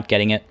I'm not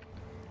getting it.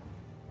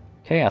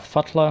 Okay,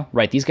 Athfatla.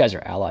 Right, these guys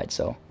are allied,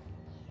 so...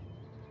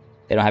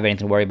 they don't have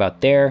anything to worry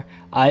about there.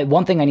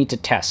 One thing I need to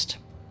test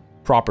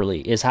properly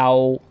is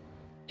how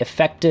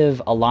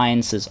effective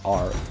alliances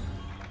are.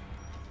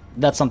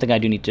 That's something I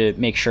do need to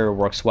make sure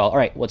works well.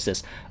 Alright, what's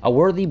this? A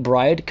worthy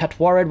bride.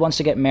 Katwared wants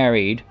to get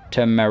married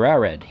to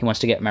Merared. He wants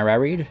to get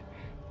married?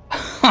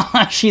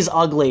 She's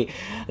ugly.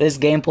 This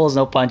game pulls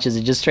no punches.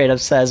 It just straight up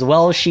says,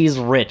 well, she's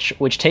rich,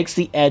 which takes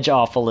the edge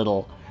off a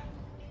little.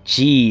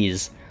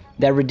 Jeez.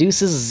 That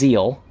reduces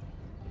zeal.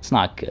 It's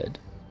not good.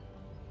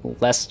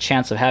 Less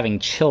chance of having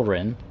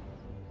children.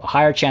 A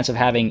higher chance of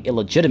having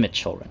illegitimate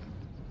children.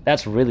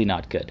 That's really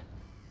not good.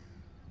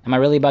 Am I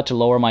really about to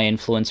lower my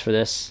influence for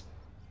this?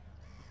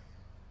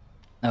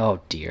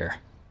 Oh dear.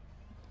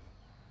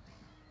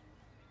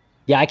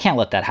 Yeah, I can't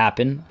let that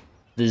happen.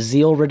 The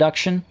zeal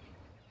reduction?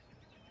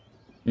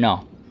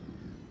 No.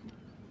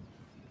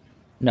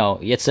 No,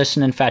 it's just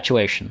an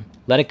infatuation.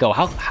 Let it go.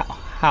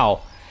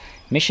 How?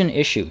 Mission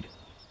issued.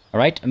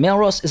 Alright,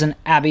 Melros is an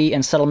abbey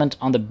and settlement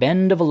on the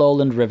bend of a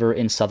lowland river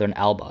in southern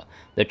Alba.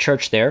 The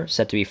church there,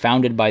 said to be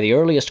founded by the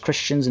earliest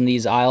Christians in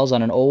these isles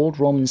on an old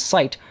Roman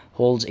site,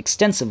 holds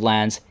extensive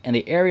lands, and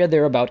the area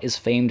thereabout is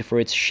famed for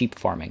its sheep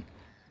farming.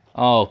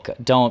 Oh,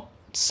 don't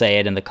say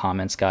it in the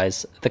comments,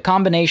 guys. The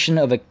combination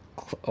of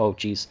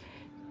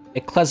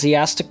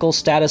ecclesiastical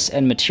status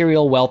and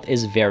material wealth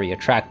is very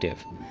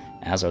attractive,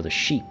 as are the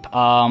sheep.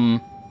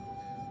 Melros.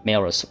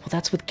 Well,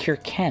 that's with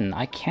Kirken.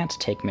 I can't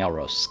take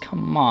Melros.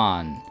 Come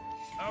on.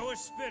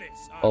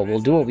 Oh, we'll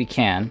do what we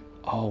can.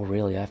 Oh,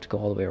 really? I have to go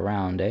all the way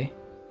around, eh?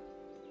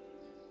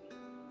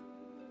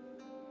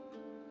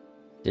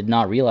 Did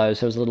not realize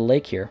there was a little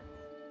lake here.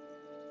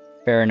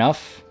 Fair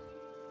enough.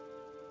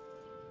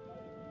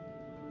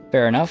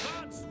 Fair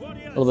enough.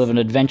 A little bit of an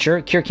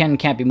adventure. Kirken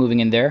can't be moving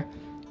in there.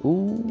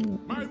 Ooh.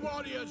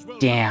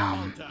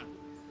 Damn.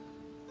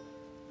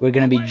 We're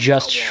going to be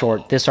just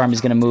short. This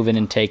army's going to move in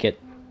and take it.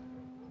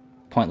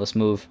 Pointless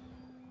move.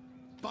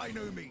 By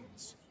no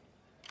means.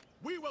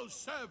 We will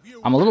serve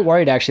you. I'm a little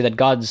worried, actually, that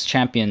God's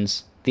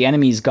champions, the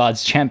enemy's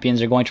God's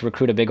champions, are going to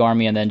recruit a big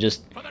army and then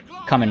just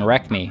come and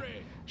wreck me.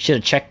 Should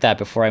have checked that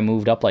before I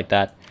moved up like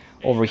that.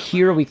 Over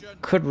here, we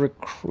could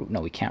recruit.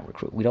 No, we can't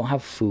recruit. We don't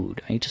have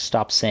food. I need to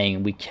stop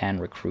saying we can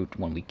recruit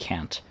when we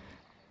can't.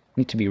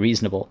 We need to be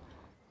reasonable.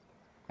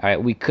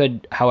 Alright, we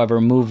could,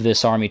 however, move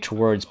this army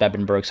towards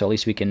Bebbanburg, so at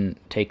least we can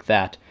take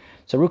that.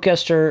 So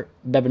Rochester,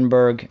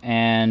 Bebbanburg,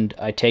 and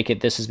I take it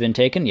this has been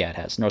taken? Yeah, it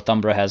has.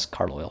 Northumbria has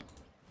Carlisle.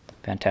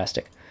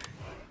 Fantastic.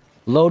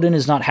 Loden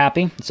is not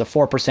happy. It's a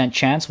 4%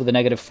 chance with a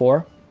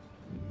 -4.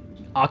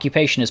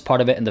 Occupation is part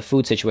of it, and the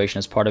food situation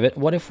is part of it.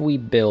 What if we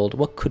build...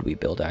 what could we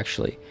build,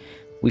 actually?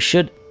 We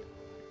should...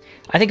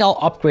 I think I'll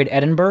upgrade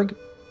Edinburgh.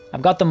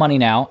 I've got the money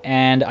now,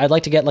 and I'd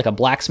like to get like a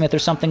blacksmith or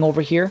something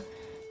over here.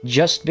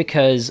 just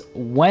because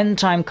when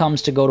time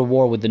comes to go to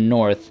war with the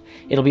North,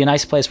 it'll be a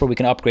nice place where we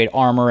can upgrade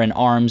armor and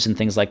arms and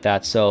things like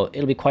that, so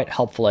it'll be quite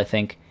helpful, I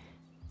think.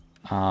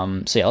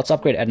 So yeah, let's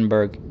upgrade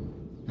Edinburgh.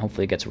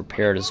 Hopefully it gets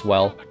repaired as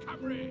well.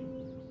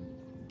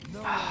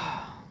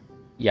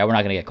 Yeah, we're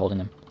not going to get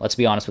Coldingham. Let's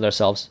be honest with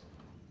ourselves.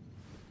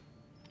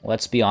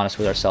 Let's be honest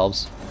with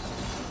ourselves.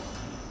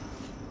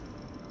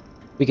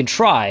 We can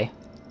try,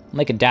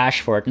 make a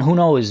dash for it, and who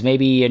knows,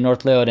 maybe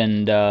Northleod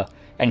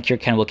and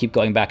Kirken will keep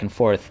going back and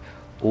forth.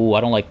 Ooh,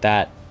 I don't like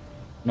that.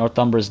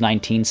 Northumbra's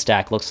 19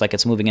 stack looks like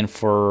it's moving in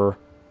for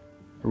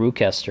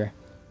Rukester.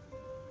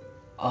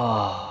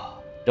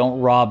 Oh,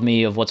 don't rob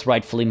me of what's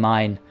rightfully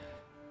mine.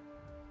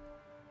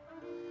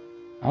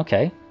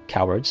 Okay,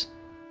 cowards.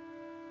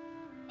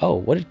 Oh,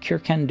 what did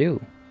Kirken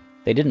do?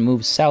 They didn't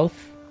move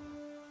south.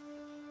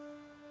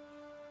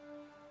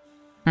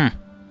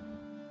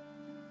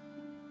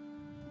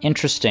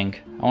 Interesting.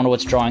 I wonder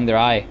what's drawing their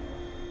eye.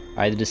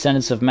 Alright, the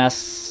descendants of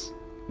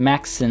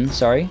Maxen,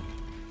 sorry.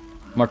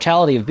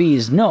 Mortality of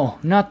bees. No,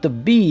 not the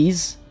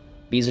bees.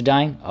 Bees are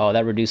dying? Oh,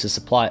 that reduces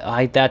supply.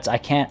 I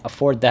can't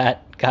afford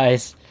that,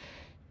 guys.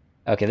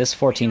 Okay, this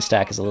 14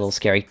 stack is a little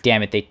scary.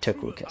 Damn it, they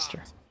took Rukester.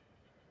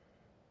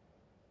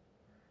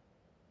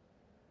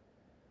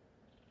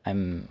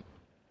 I'm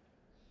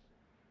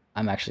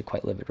actually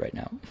quite livid right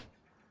now.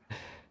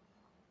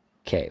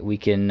 Okay, we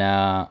can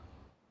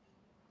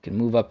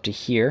move up to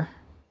here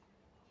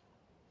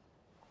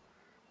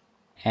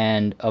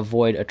and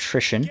avoid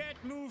attrition.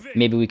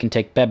 Maybe we can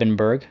take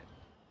Bebbanburg,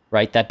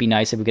 right? That'd be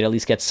nice if we could at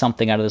least get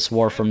something out of this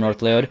war from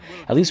Northleod.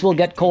 At least we'll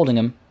get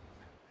Coldingham.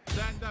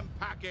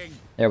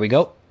 There we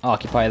go.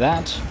 Occupy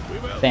that.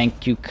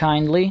 Thank you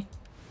kindly.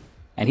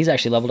 And he's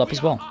actually leveled up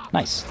as well.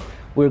 Nice.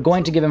 We're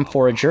going to give him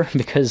Forager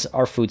because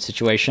our food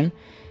situation.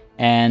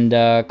 And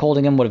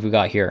Coldingham, what have we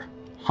got here?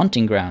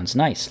 Hunting grounds.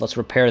 Nice. Let's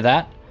repair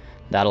that.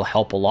 That'll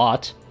help a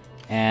lot.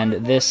 And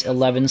this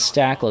 11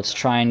 stack, let's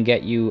try and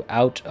get you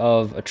out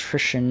of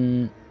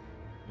attrition.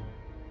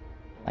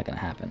 Not gonna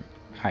happen.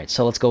 Alright,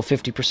 so let's go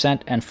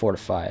 50% and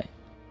fortify.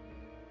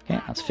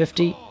 Okay, that's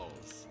 50.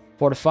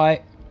 Fortify.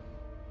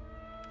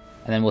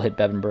 And then we'll hit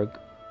Bebbanburg.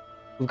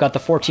 We've got the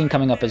 14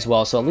 coming up as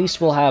well, so at least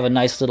we'll have a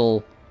nice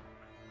little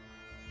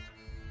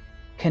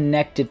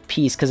connected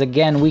piece. Because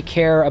again, we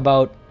care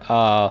about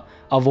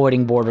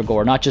avoiding border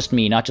gore. Not just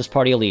me, not just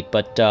Party Elite,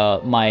 but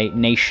my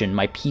nation,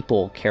 my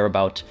people care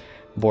about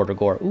border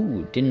gore.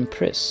 Ooh, Din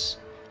Pris.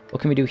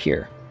 What can we do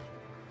here?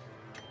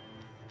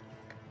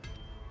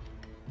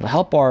 It'll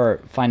help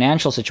our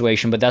financial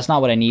situation, but that's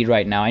not what I need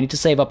right now. I need to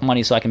save up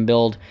money so I can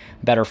build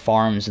better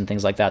farms and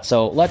things like that.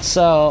 So let's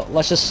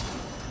just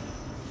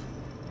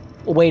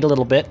wait a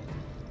little bit.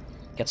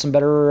 Get some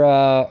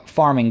better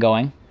farming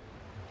going.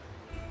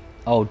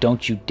 Oh,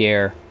 don't you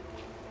dare.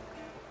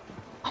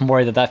 I'm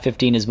worried that that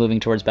 15 is moving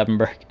towards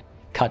Bebbanburg.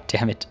 God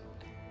damn it.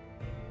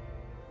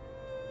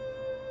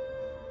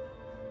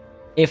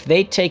 If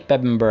they take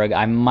Bebbanburg,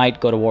 I might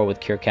go to war with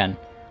Kirken.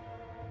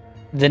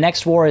 The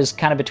next war is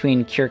kind of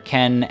between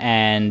Kirken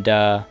and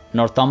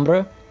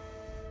Northumbria.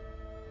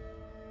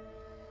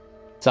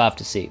 So I'll have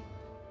to see.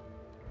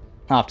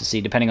 I'll have to see,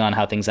 depending on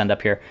how things end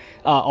up here.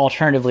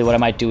 Alternatively, what I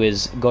might do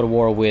is go to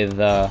war with...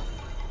 oh,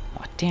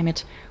 damn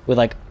it. With,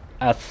 like,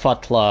 a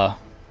Thutla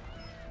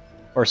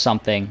or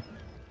something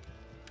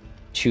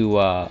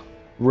to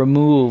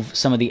remove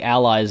some of the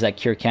allies that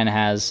Kirken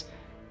has.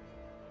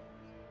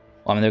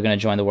 Well, I mean, they're going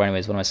to join the war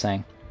anyways. What am I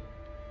saying?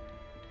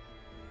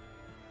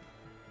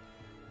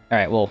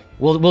 Alright, well,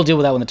 we'll deal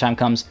with that when the time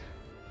comes.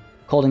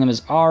 Coldingham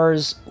is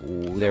ours.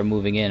 Ooh, they're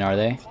moving in, are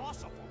they?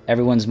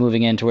 Everyone's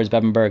moving in towards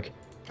Bebbanburg.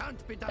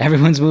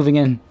 Everyone's moving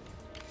in.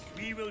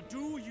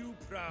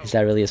 Is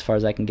that really as far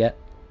as I can get?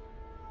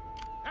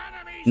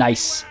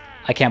 Nice.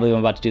 I can't believe I'm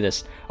about to do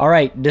this.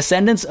 Alright,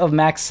 Descendants of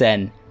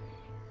Maxen.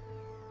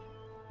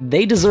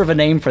 They deserve a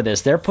name for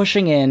this. They're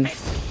pushing in,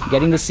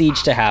 getting the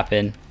siege to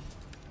happen.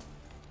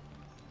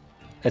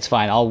 It's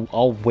fine.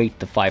 I'll wait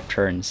the 5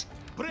 turns.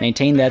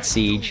 Maintain that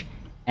siege.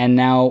 And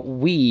now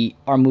we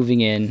are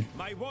moving in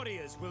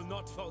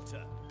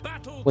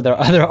with our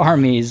other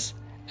armies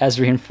as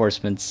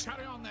reinforcements.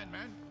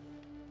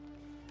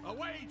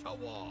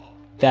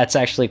 That's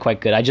actually quite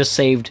good. I just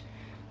saved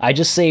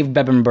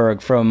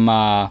Bebbanburg from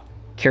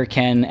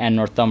Kirken and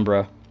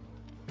Northumbria,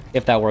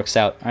 if that works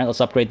out. All right,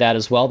 let's upgrade that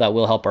as well. That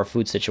will help our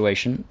food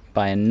situation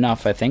by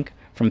enough, I think,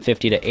 from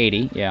 50 to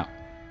 80. Yeah.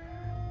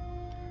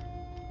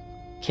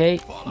 Okay,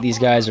 these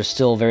guys are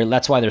still very...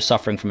 That's why they're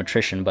suffering from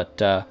attrition,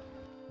 but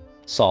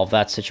solve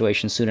that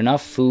situation soon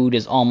enough. Food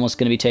is almost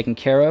going to be taken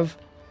care of.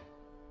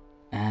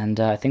 And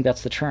I think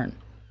that's the turn.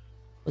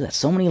 Look at that,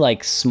 so many,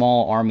 like,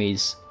 small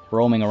armies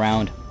roaming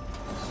around.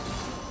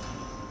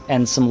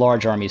 And some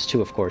large armies,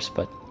 too, of course,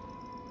 but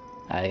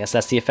I guess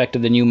that's the effect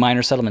of the new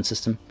minor settlement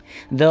system.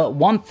 The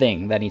one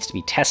thing that needs to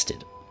be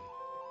tested,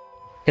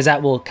 because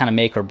that will kind of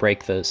make or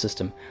break the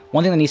system.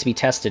 One thing that needs to be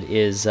tested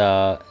is,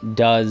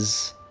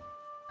 does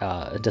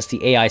the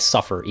AI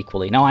suffer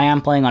equally? Now, I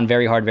am playing on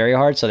very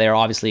hard, so they're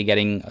obviously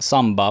getting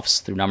some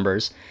buffs through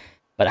numbers,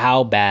 but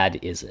how bad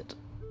is it?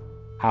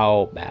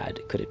 How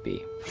bad could it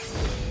be?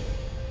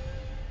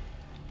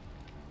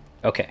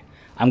 Okay.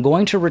 I'm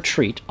going to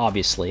retreat,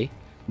 obviously,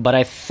 but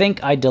I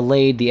think I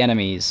delayed the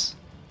enemies.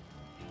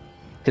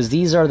 Because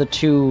these are the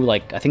two,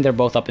 like, I think they're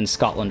both up in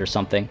Scotland or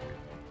something.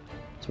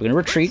 So we're going to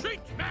retreat.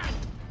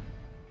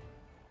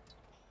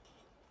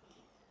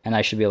 And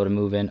I should be able to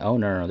move in. Oh,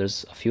 no,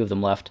 there's a few of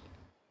them left.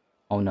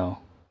 Oh, no.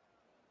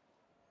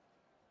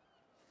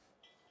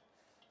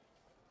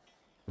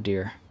 Oh,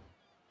 dear.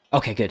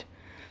 Okay, good.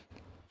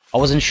 I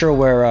wasn't sure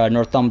where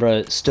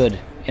Northumbria stood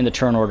in the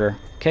turn order.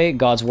 Okay,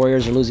 God's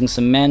warriors are losing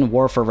some men.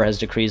 War fervor has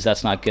decreased.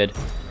 That's not good.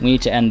 We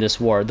need to end this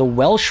war. The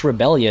Welsh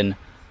rebellion.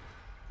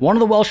 One of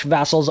the Welsh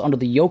vassals under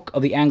the yoke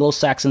of the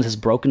Anglo-Saxons has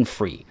broken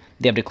free.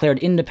 They have declared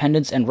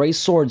independence and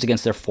raised swords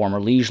against their former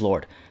liege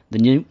lord.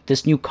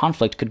 This new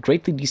conflict could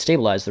greatly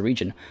destabilize the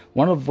region.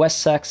 One of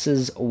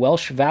Wessex's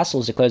Welsh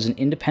vassals declares an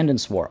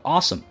independence war.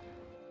 Awesome.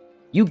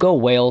 You go,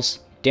 Wales.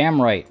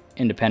 Damn right,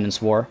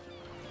 independence war.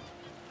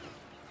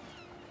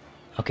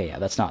 Okay, yeah,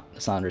 that's not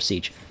under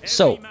siege.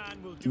 So,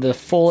 the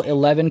full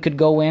 11 could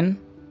go in,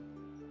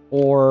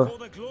 or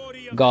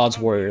God's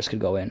warriors could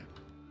go in.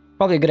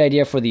 Probably a good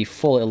idea for the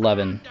full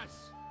 11.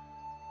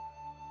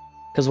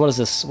 Because what is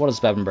this? What does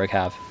Bevenberg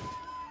have?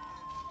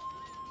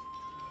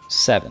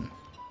 7.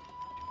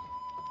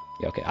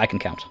 Yeah, okay, I can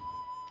count.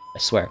 I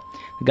swear.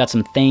 We got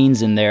some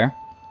Thanes in there.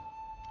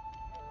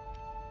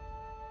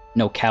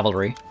 No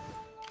cavalry.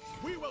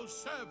 We will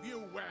serve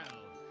you well.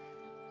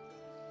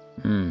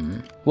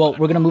 Well,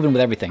 we're gonna move in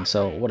with everything,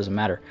 so what does it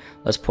matter?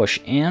 Let's push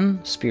in.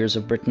 Spears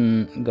of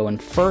Britain going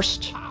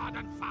first. Hard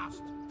and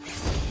fast.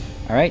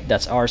 Alright,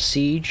 that's our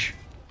siege.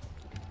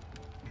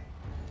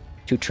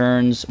 2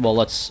 turns. Well,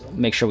 let's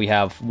make sure we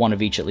have one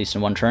of each at least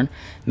in 1 turn.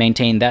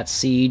 Maintain that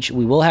siege.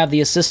 We will have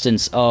the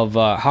assistance of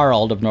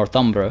Harald of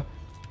Northumbria.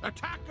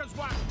 Attack as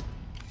one.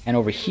 And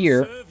over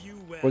here,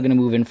 we're gonna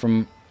move in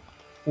from...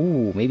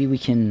 Ooh, maybe we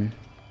can...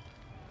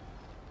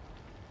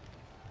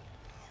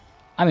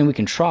 I mean, we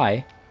can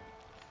try.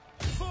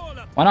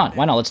 Why not?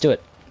 Why not? Let's do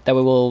it. That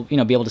way we'll, you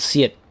know, be able to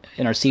see it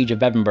in our siege of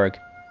Bevenberg.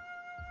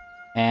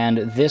 And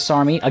this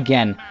army,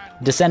 again,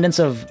 descendants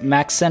of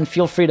Maxen,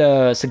 feel free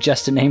to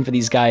suggest a name for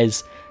these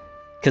guys.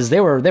 Because they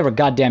were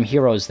goddamn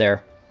heroes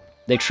there.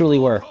 They truly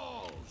were.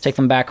 Take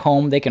them back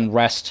home, they can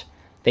rest.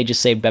 They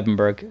just saved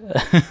Bevenberg.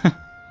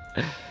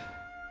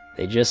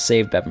 They just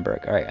saved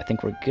Bevenberg. Alright, I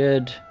think we're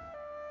good.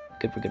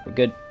 We're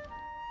good.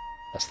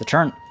 That's the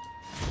turn.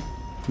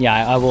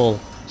 Yeah, I will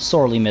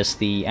sorely miss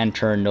the end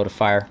turn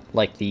notifier,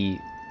 like the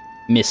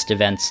missed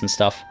events and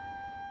stuff.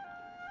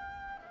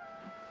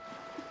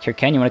 Here,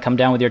 Ken, you want to come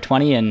down with your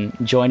 20 and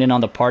join in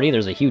on the party?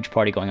 There's a huge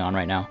party going on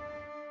right now.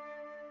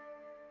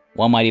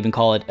 One might even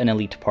call it an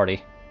elite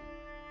party.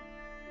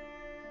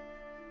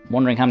 I'm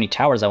wondering how many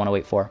towers I want to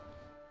wait for.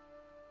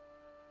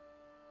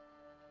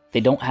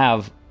 They don't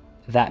have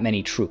that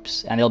many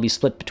troops, and they'll be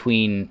split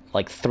between,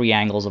 like, 3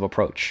 angles of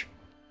approach.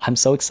 I'm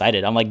so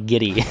excited. I'm, like,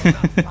 giddy.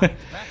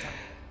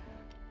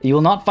 You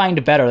will not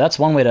find better. That's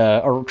one way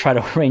to try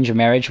to arrange a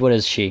marriage. What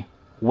is she?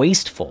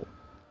 Wasteful.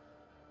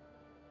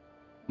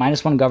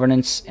 -1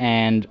 governance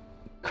and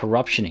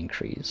corruption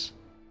increase.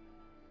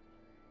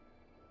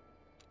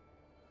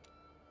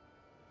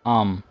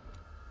 No,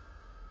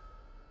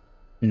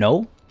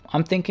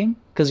 I'm thinking,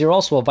 because you're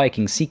also a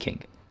Viking Sea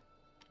King.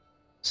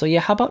 So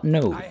yeah, how about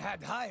no? I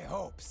had high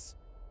hopes,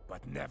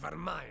 but never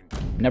mind.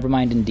 Never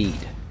mind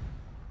indeed.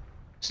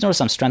 Just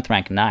notice I'm strength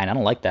rank 9. I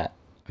don't like that.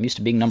 I'm used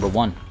to being number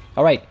 1.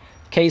 Alright,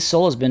 Kay's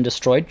soul has been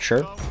destroyed,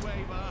 sure.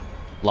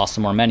 Lost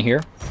some more men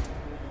here.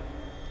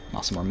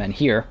 Lost some more men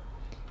here.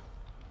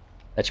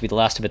 That should be the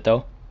last of it,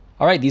 though.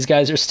 Alright, these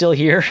guys are still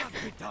here.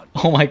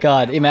 Oh my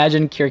god,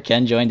 imagine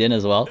Kirken joined in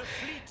as well.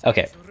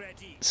 Okay,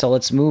 so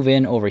let's move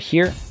in over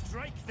here.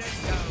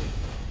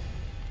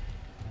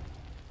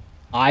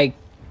 I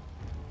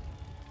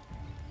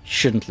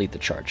shouldn't lead the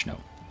charge, no.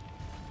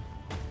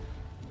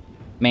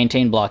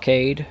 Maintain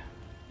blockade.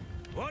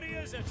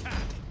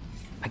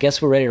 I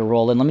guess we're ready to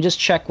roll in. Let me just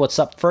check what's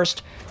up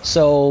first.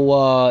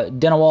 So,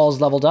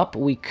 Denawal's leveled up.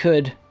 We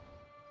could...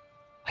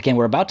 Again,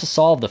 we're about to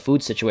solve the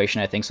food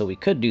situation, I think, so we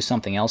could do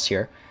something else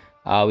here.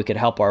 We could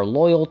help our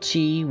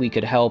loyalty. We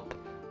could help...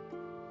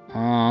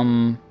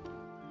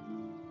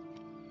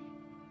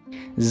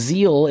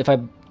 Zeal. If I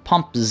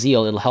pump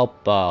Zeal, it'll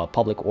help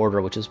public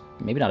order, which is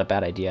maybe not a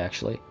bad idea,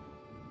 actually.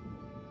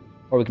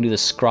 Or we can do the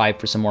Scribe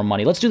for some more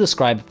money. Let's do the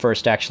Scribe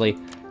first, actually.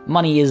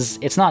 Money is...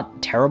 It's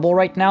not terrible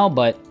right now,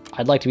 but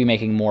I'd like to be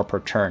making more per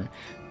turn.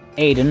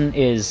 Aiden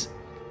is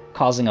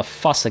causing a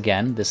fuss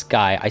again. This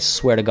guy, I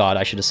swear to God,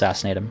 I should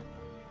assassinate him.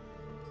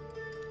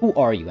 Who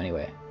are you,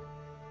 anyway?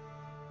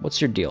 What's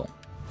your deal?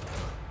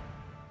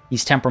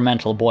 He's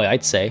temperamental, boy,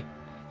 I'd say.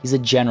 He's a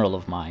general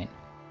of mine.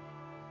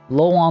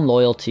 Low on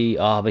loyalty,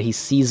 but he's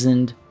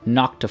seasoned,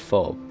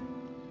 noctophobe.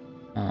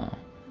 Oh,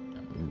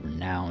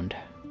 renowned.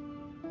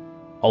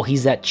 Oh,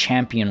 he's that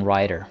champion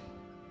rider.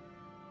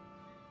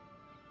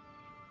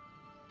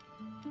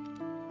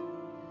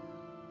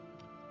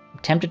 I'm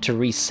tempted to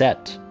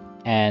reset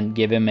and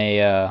give him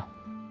a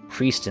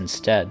priest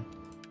instead.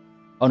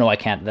 Oh no, I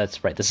can't.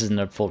 That's right. This isn't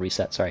a full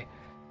reset. Sorry.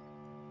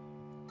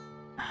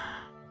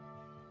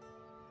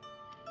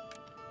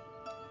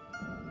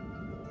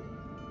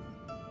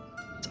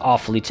 It's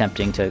awfully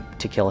tempting to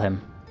kill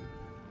him.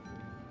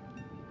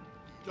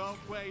 Don't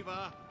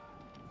waver.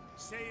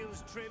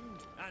 Sails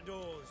trimmed and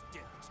oars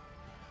dipped.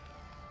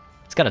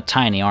 It's got a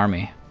tiny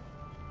army.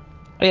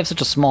 Why do you have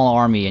such a small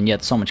army and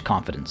yet so much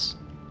confidence?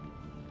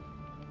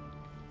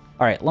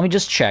 Alright, let me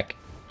just check.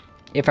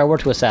 If I were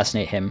to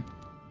assassinate him,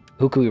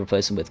 who could we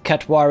replace him with?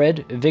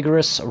 Ketwarid,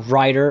 Vigorous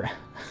Rider.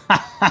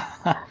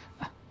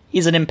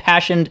 He's an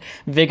impassioned,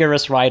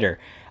 vigorous rider.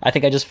 I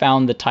think I just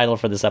found the title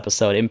for this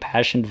episode.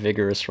 Impassioned,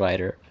 vigorous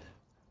rider.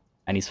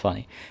 And he's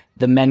funny.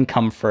 The men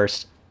come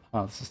first.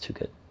 Oh, this is too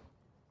good.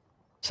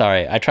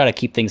 Sorry, I try to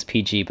keep things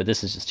PG, but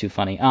this is just too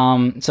funny.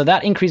 So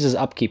that increases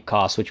upkeep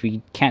costs, which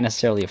we can't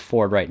necessarily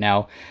afford right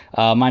now.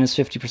 Minus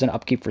 50%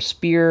 upkeep for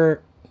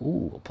spear.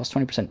 Ooh, plus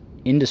 20%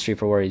 industry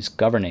for where he's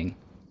governing.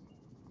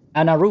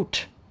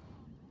 Anarut.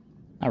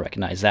 I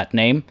recognize that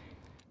name.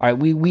 Alright,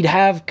 we'd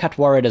have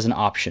Katwarid as an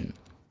option.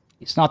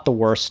 He's not the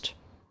worst.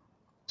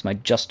 It's my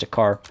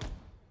Justicar.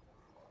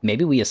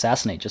 Maybe we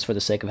assassinate just for the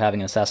sake of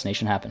having an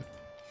assassination happen.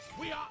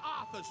 We are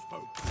Arthur's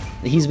folk.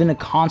 He's been a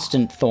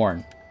constant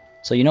thorn.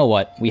 So you know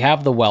what? We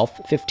have the wealth,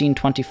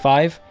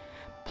 1525.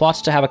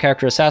 Plots to have a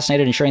character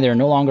assassinated, ensuring they are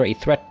no longer a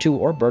threat to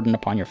or burden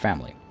upon your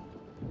family.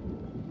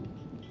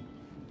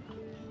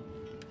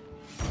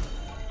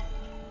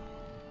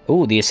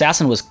 Ooh, the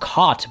assassin was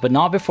caught, but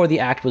not before the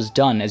act was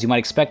done. As you might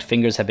expect,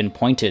 fingers have been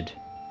pointed.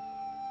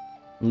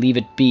 Leave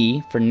it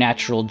be for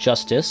natural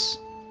justice.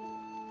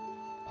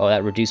 Oh,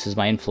 that reduces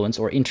my influence.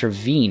 Or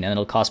intervene, and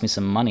it'll cost me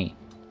some money.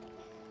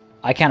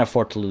 I can't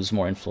afford to lose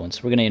more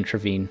influence. We're going to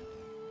intervene.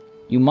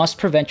 You must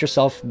prevent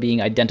yourself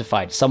being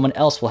identified. Someone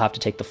else will have to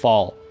take the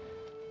fall.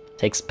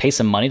 Pay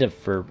some money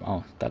for...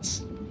 Oh,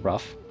 that's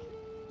rough.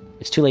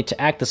 It's too late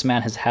to act. This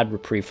man has had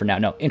reprieve for now.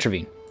 No,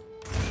 intervene.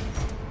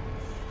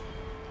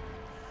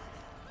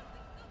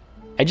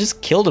 I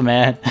just killed a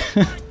man.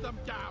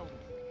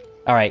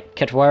 Alright,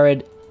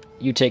 Ketwarid,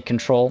 you take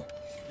control.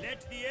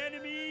 Let the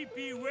enemy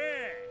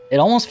beware. It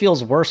almost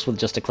feels worse with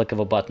just a click of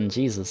a button.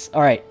 Jesus.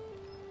 Alright.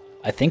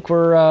 I think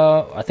we're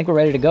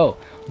ready to go.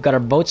 We've got our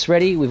boats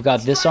ready, we've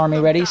got this army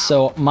ready,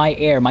 so my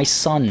heir, my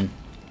son,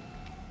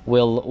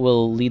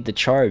 will lead the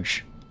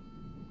charge.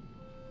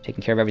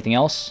 Taking care of everything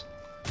else.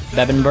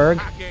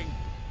 Bebenberg.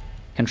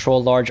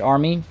 Control large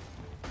army.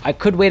 I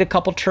could wait a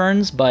couple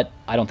turns, but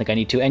I don't think I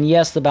need to. And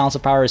yes, the balance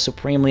of power is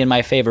supremely in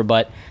my favor,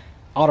 but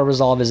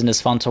auto-resolve isn't as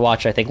fun to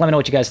watch, I think. Let me know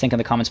what you guys think in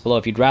the comments below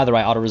if you'd rather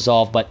I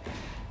auto-resolve, but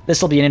this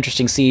will be an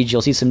interesting siege.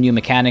 You'll see some new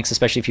mechanics,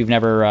 especially if you've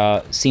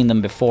never seen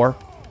them before.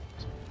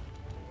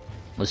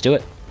 Let's do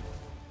it.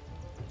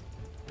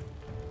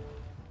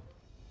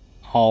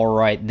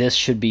 Alright, this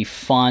should be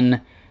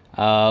fun.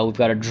 We've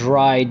got a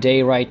dry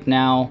day right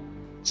now.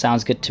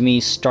 Sounds good to me.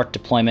 Start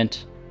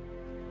deployment.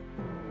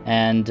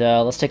 And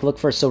let's take a look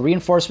first. So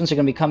reinforcements are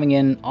going to be coming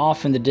in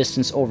off in the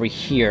distance over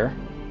here.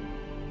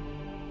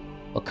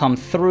 We'll come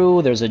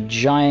through. There's a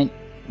giant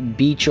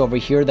beach over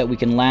here that we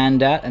can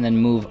land at and then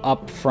move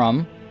up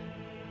from.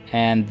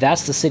 And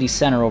that's the city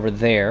center over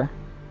there.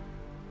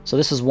 So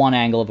this is one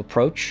angle of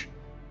approach.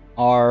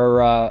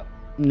 Our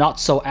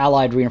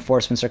not-so-allied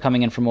reinforcements are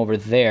coming in from over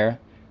there.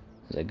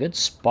 There's a good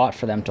spot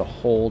for them to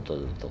hold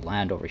the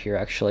land over here,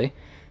 actually.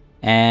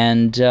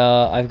 And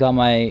I've got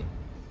my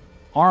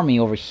army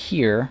over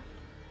here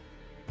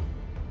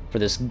for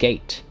this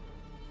gate.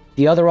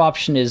 The other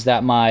option is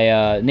that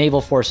my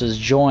naval forces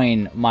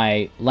join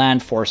my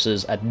land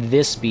forces at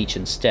this beach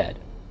instead.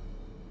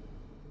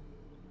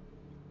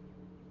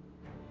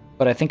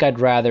 But I think I'd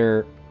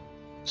rather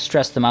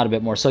stress them out a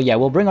bit more. So yeah,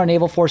 we'll bring our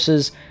naval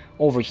forces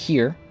over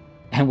here,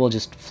 and we'll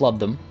just flood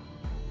them.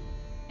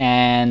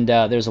 And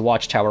there's a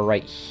watchtower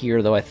right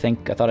here, though, I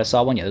thought I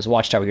saw one. Yeah, there's a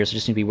watchtower here, so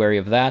just need to be wary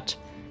of that.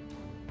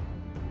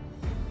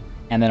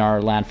 And then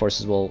our land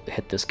forces will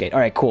hit this gate.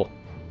 Alright, cool.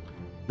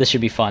 This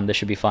should be fun, this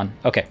should be fun.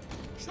 Okay.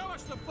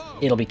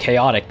 It'll be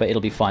chaotic, but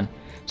it'll be fun.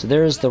 So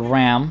there's the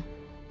ram.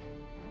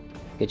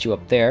 Get you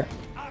up there.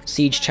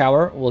 Siege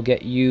tower will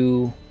get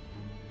you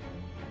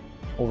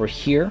over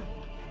here.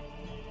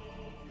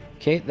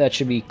 Okay, that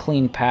should be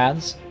clean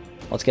paths.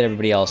 Let's get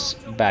everybody else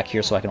back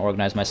here so I can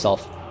organize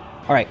myself.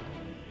 Alright.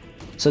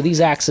 So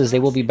these axes, they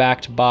will be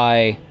backed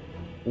by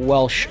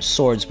Welsh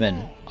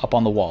swordsmen up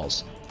on the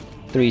walls.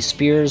 3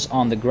 spears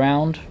on the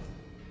ground.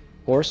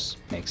 Of course,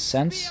 makes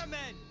sense.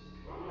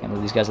 And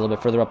move these guys a little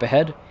bit further up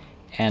ahead.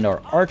 And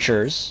our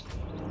archers.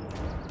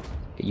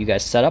 Get you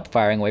guys set up,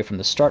 firing away from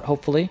the start,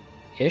 hopefully.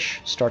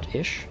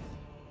 Start-ish.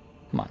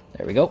 Come on,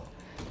 there we go.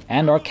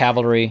 And our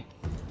cavalry.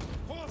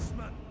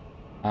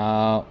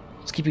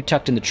 Let's keep you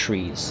tucked in the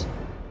trees.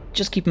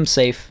 Just keep them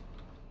safe.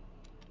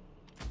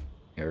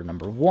 You're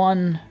number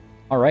 1.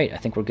 Alright, I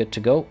think we're good to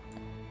go.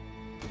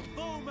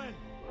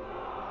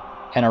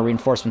 And our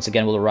reinforcements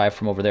again will arrive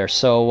from over there.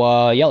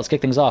 So, yeah, let's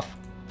kick things off.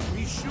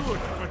 Be sure to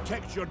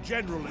protect your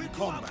general in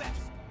combat.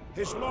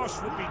 His loss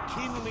will be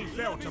keenly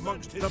felt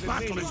amongst his... The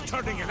battle is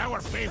turning in our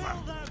favor.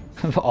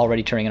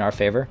 already turning in our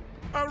favor.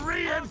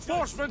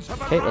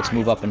 Okay, let's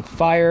move up and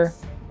fire.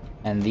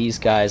 And these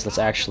guys, let's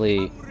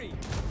actually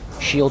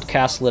shield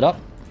castle it up.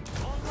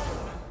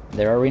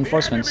 There are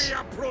reinforcements.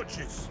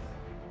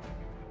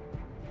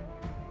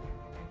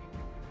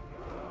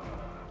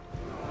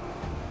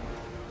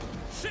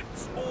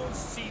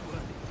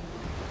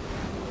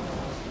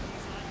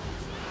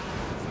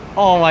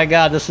 Oh my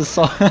god, this is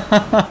so...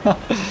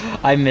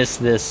 I miss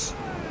this.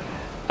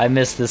 I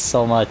miss this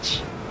so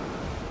much.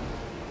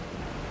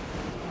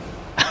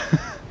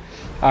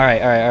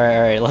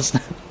 Alright.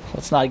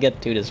 Let's not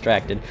get too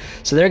distracted.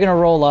 So they're gonna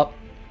roll up.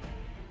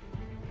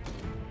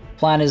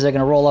 Plan is they're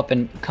gonna roll up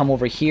and come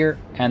over here,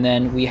 and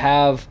then we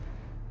have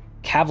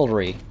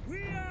cavalry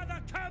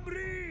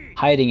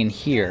hiding in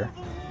here.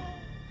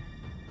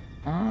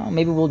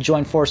 Maybe we'll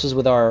join forces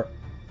with our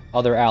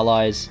other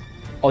allies.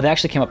 Oh, they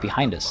actually came up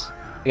behind us.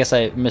 I guess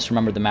I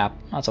misremembered the map.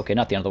 Oh, that's okay,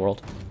 not the end of the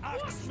world.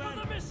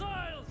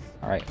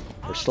 Alright,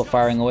 we're still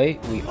firing away.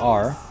 We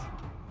are.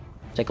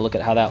 Take a look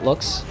at how that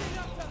looks.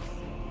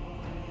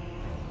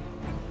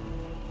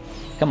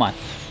 Come on.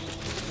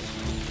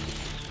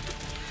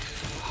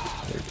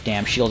 Their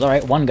damn shields.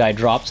 Alright, one guy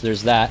drops.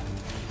 There's that.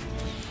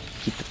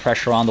 Keep the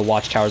pressure on. The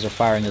watchtowers are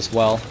firing as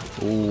well.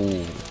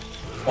 Ooh.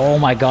 Oh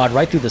my god,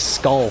 right through the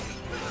skull.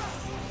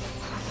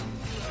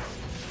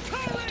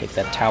 Let's take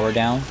that tower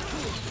down.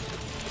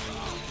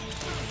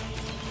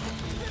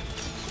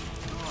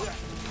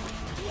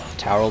 The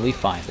tower will be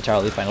fine. The tower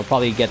will be fine. It'll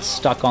probably get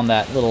stuck on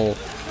that little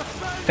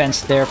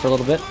fence there for a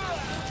little bit.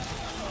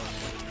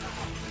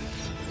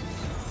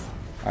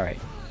 Alright.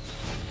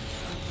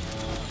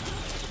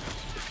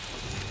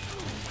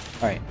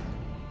 Alright.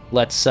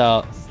 Let's,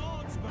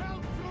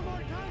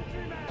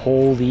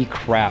 holy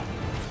crap.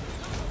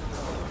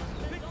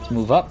 Let's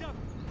move up.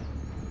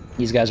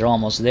 These guys are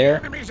almost there.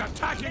 Enemies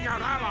attacking our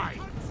ally.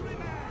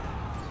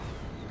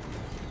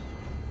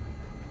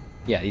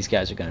 Yeah, these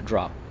guys are gonna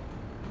drop.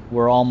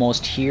 We're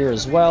almost here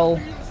as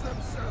well.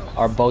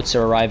 Our boats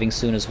are arriving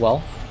soon as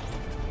well.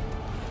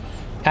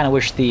 Kinda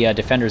wish the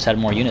defenders had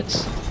more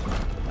units.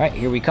 Alright,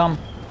 here we come.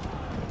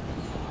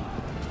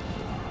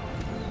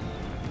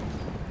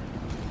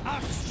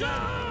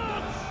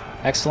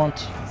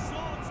 Excellent.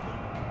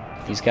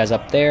 These guys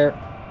up there.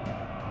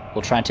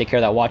 We'll try and take care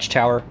of that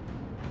watchtower.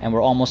 And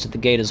we're almost at the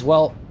gate as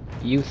well.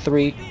 You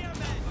three.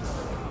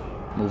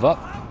 Move up.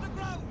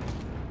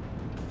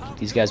 Keep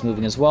these guys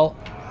moving as well.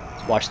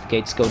 Let's watch the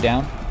gates go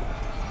down.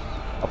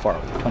 How far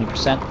are we?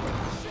 20%.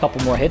 A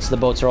couple more hits. The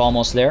boats are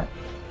almost there.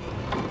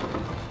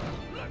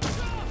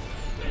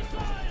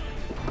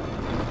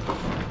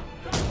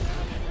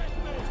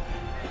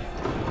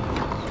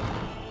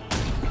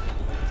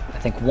 I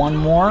think one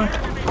more.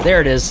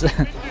 There it is.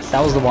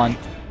 That was the one.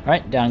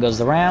 Alright, down goes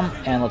the ram,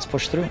 and let's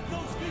push through.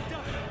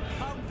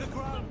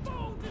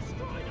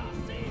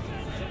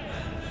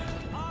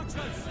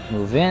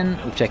 Move in.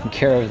 We've taken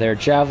care of their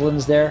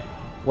javelins there.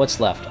 What's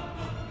left?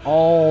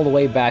 All the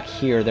way back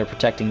here, they're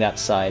protecting that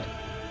side.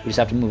 We just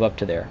have to move up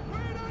to there.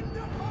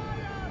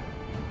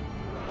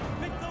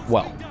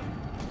 Well.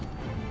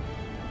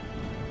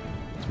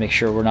 Let's make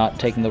sure we're not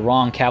taking the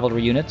wrong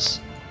cavalry units.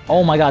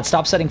 Oh my god,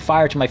 stop setting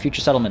fire to my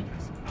future settlement.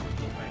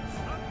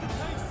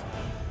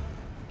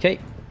 Okay,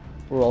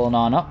 rolling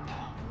on up.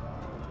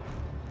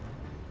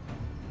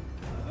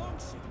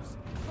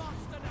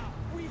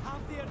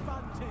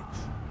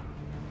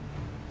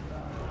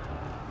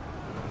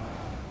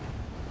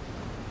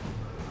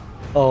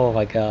 Oh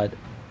my god.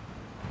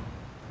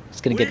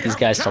 Just gonna get these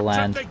guys to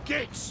land.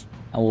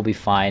 And we'll be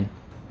fine.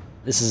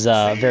 This is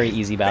a very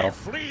easy battle.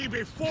 Flee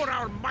before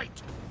our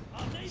might.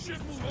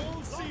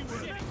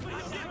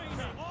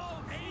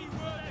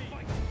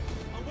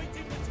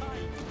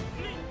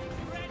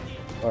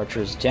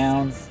 Archers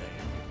down.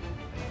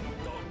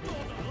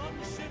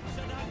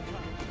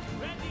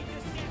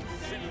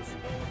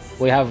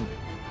 We have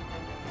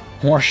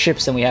more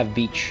ships than we have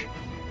beach.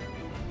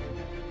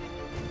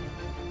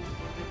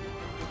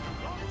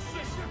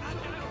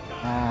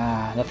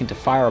 Nothing to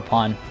fire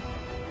upon.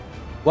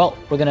 Well,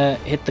 we're gonna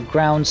hit the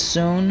ground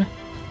soon.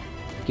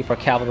 Keep our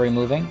cavalry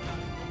moving.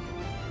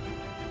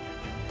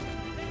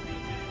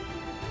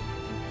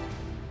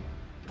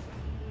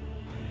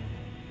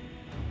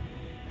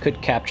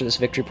 Could capture this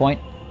victory point.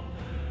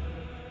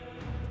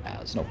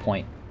 There's no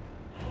point.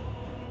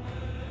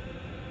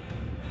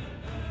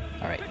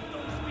 Alright,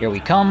 here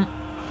we come.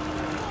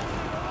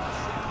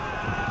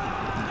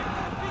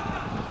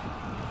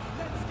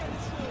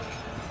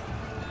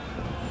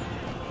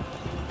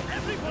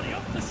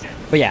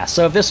 But yeah,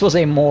 so if this was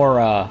a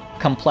more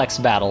complex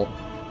battle,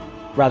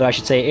 rather I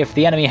should say, if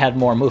the enemy had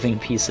more moving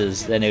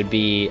pieces, then it would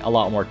be a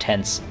lot more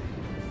tense.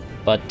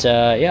 But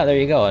yeah, there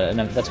you go. And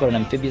that's what an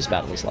amphibious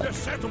battle is like. The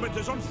settlement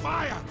is on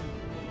fire.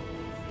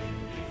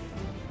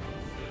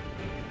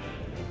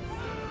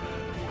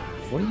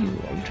 What are you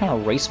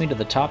trying to race me to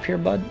the top here,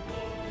 bud?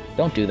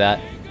 Don't do that.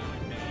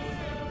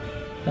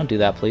 Don't do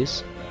that,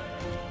 please.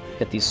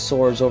 Get these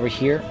swords over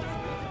here.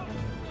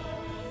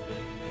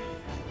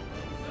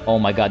 Oh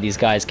my god, these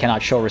guys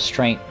cannot show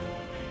restraint.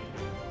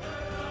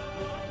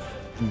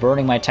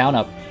 burning my town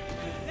up.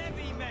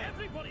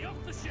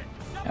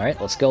 Alright,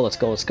 let's go, let's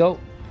go, let's go.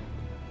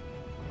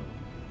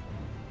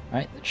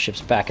 Alright, the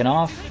ship's backing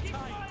off.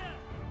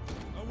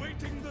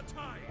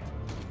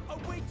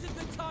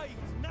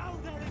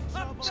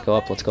 Let's go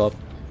up, let's go up.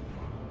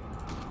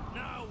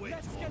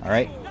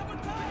 Alright.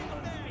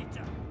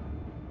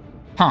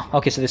 Huh,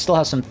 okay, so they still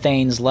have some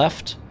Thanes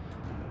left.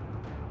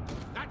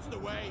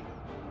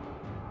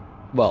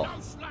 Well,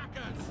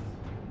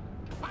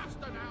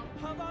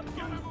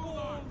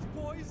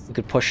 we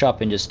could push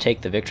up and just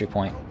take the victory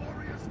point.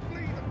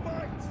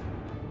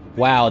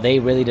 Wow, they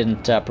really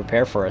didn't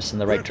prepare for us in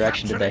the right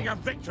direction, did they?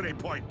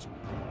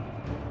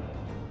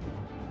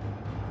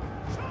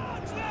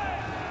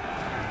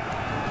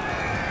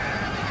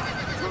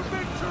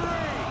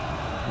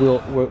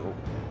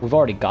 We've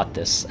already got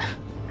this.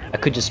 I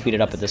could just speed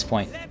it up at this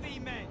point.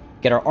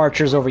 Get our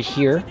archers over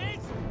here.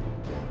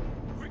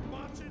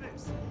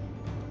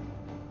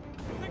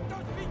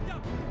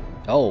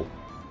 Oh,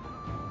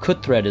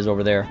 Cuthred is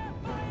over there.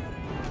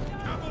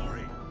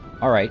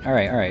 Alright,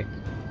 alright, alright.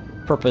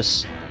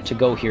 Purpose to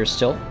go here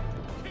still.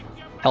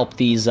 Help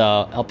these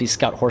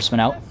scout horsemen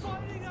out.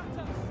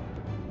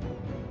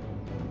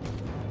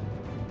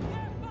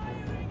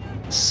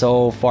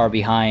 So far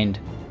behind.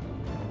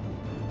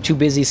 Too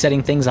busy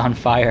setting things on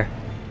fire.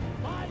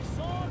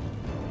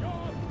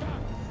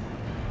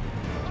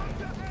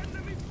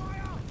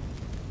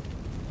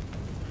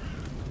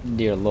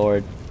 Dear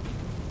Lord.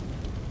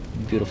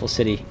 Beautiful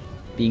city.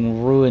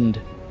 Being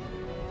ruined.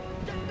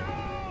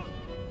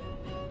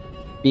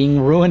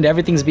 Being ruined,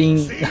 everything's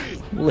being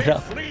lit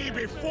up.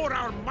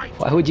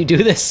 Why would you do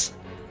this?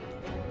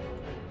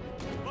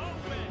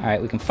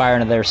 Alright, we can fire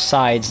into their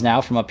sides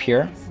now from up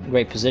here.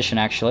 Great position,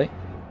 actually.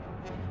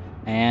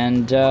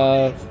 And,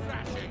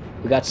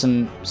 we got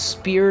some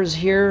spears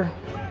here.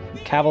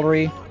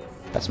 Cavalry.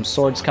 Got some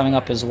swords coming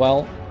up as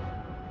well.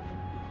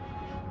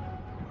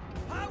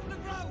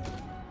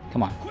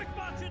 Come on.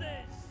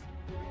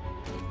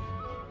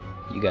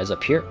 You guys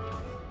up here.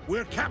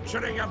 We're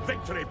capturing a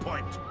victory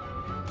point.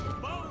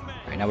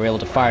 Alright, now we're able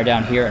to fire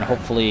down here and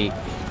hopefully...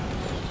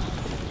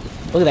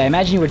 Look at that,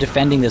 imagine you were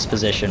defending this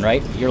position,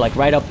 right? You're like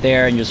right up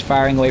there and you're just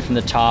firing away from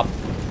the top.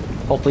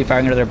 Hopefully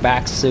firing into their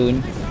backs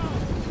soon.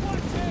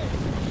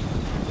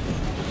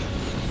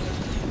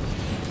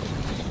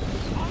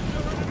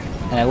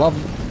 And I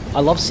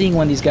love seeing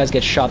when these guys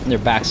get shot in their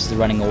backs as they're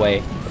running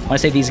away. When I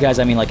say these guys,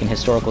 I mean like in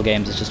historical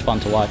games. It's just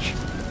fun to watch.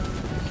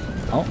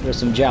 Oh, there's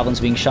some javelins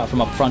being shot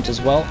from up front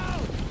as well.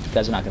 You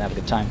guys are not going to have a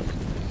good time.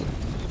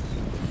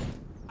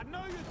 I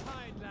know you're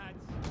tired, lads.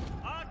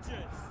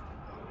 Archers.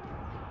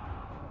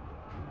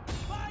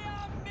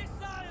 Fire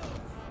missiles.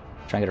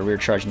 Try and get a rear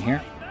charge in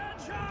here.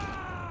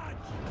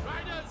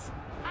 Riders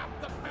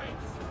at the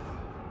pace.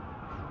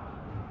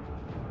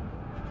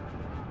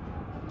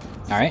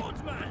 Alright.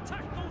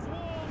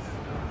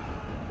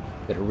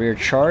 Get a rear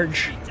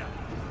charge.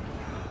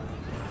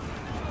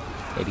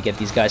 Maybe get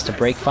these guys to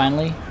break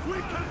finally.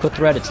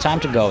 Cuthred, it's time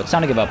to go. It's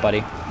time to give up,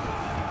 buddy.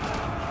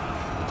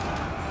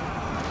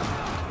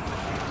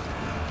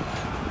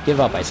 Give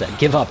up, I said.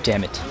 Give up,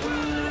 damn it.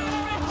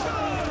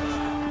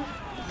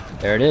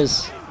 There it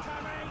is.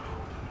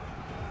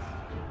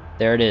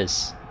 There it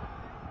is.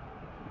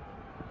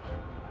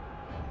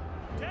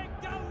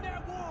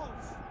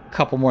 A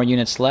couple more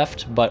units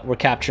left, but we're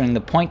capturing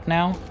the point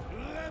now.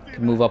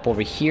 Can move up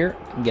over here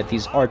and get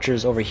these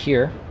archers over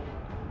here.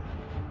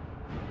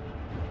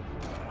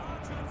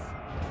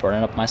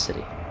 Burning up my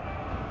city.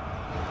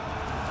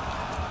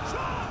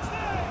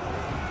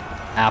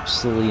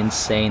 Absolutely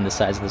insane, the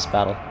size of this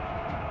battle.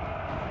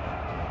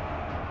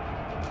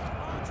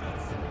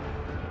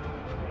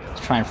 Let's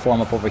try and form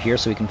up over here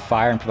so we can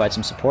fire and provide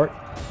some support.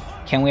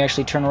 Can we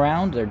actually turn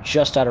around? They're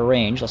just out of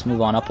range. Let's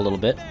move on up a little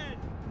bit.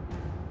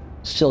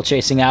 Still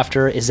chasing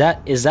after. Is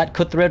that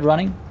Cuthred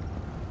running?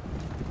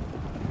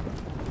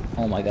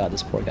 Oh my god,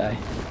 this poor guy.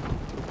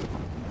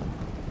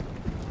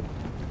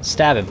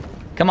 Stab him.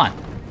 Come on.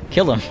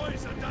 Kill him.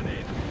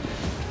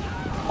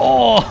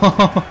 Oh!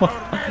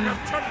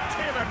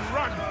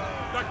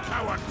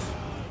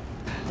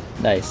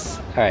 Nice.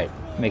 Alright.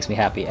 Makes me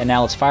happy. And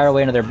now let's fire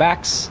away into their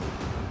backs.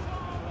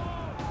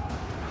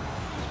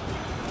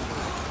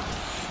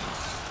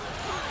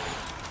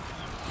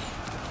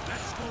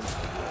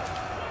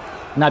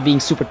 I'm not being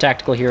super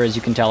tactical here, as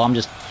you can tell. I'm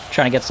just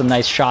trying to get some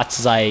nice shots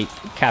as I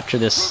capture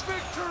this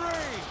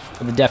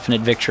for the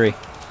definite victory.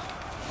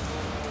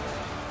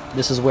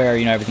 This is where,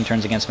 you know, everything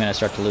turns against me and I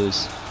start to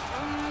lose.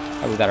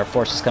 Right, we've got our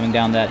forces coming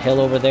down that hill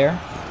over there.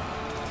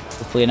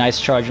 Hopefully a nice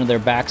charge into their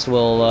backs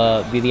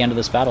will be the end of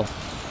this battle.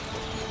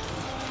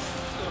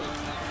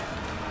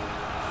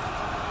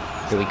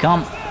 Here we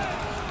come.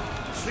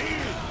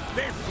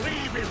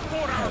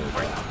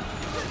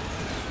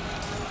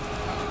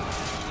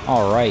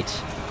 Alright.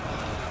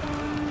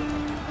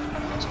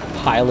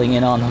 Piling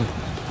in on them.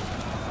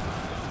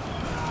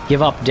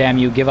 Give up, damn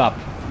you, give up.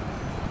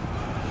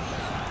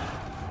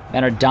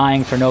 Men are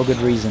dying for no good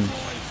reason.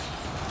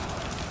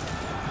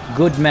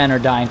 Good men are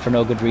dying for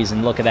no good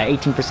reason. Look at that,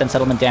 18%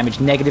 settlement damage,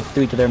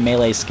 -3 to their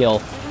melee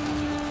skill.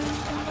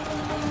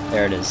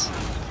 There it is.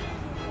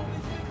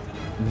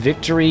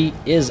 Victory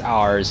is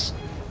ours.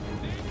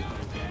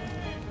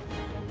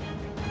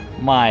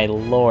 My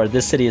lord,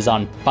 this city is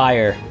on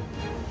fire.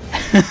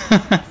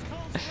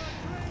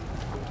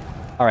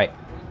 Alright.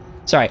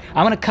 Sorry,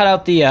 I'm gonna cut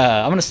out the,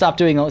 I'm gonna stop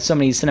doing so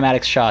many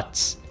cinematic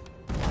shots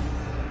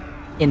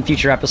in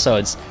future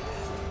episodes.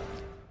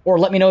 Or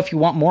let me know if you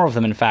want more of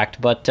them, in fact.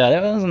 But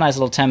that was a nice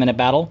little 10-minute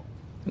battle.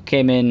 We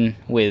came in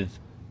with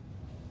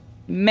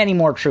many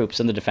more troops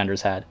than the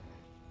defenders had.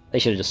 They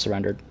should have just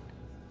surrendered.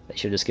 They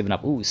should have just given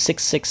up. Ooh,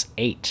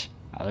 668.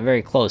 Oh, they're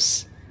very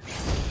close.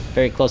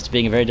 Very close to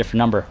being a very different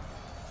number.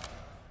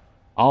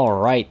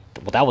 Alright.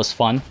 Well, that was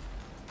fun.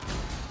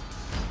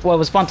 Well, it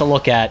was fun to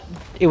look at.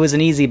 It was an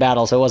easy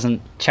battle, so it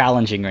wasn't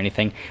challenging or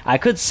anything. I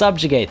could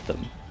subjugate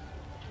them.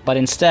 But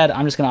instead,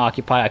 I'm just going to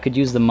occupy. I could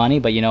use the money,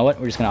 but you know what?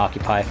 We're just going to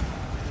occupy.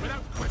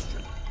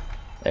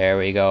 There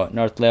we go.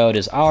 North Leod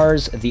is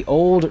ours. The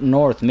Old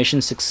North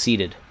mission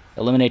succeeded.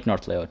 Eliminate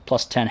North Leod.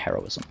 +10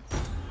 heroism.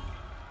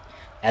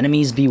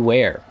 Enemies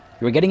beware.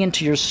 You are getting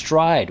into your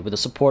stride. With the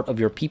support of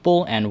your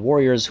people and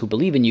warriors who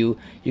believe in you,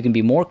 you can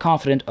be more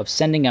confident of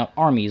sending out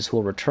armies who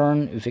will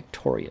return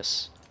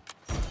victorious.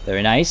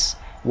 Very nice.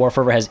 War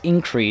fervor has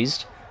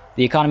increased.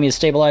 The economy is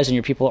stabilized and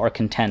your people are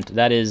content.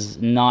 That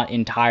is not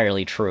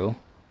entirely true.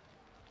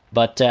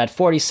 But at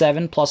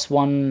 47,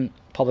 +1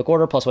 public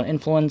order, +1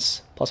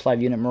 influence,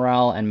 +5 unit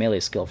morale, and melee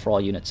skill for all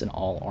units in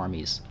all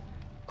armies.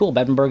 Cool,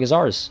 Bebenberg is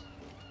ours.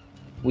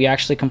 We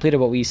actually completed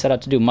what we set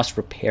out to do. Must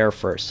repair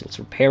first. Let's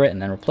repair it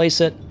and then replace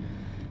it.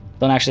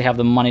 Don't actually have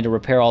the money to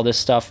repair all this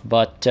stuff,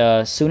 but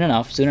soon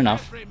enough, soon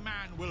enough. Every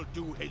man will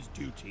do his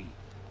duty.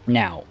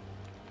 Now,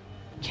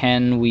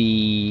 can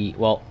we...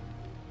 Well,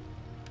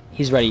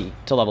 he's ready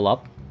to level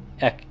up.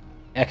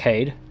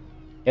 Eckade.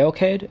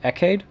 Eokade?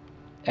 Eckade?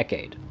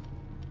 Eckade.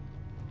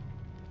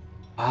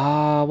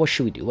 What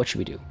should we do? What should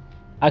we do?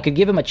 I could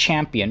give him a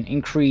champion,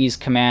 increase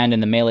command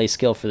and the melee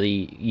skill for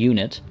the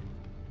unit.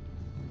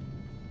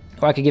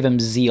 Or I could give him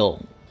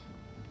zeal.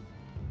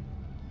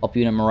 Up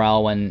unit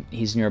morale when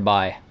he's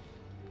nearby.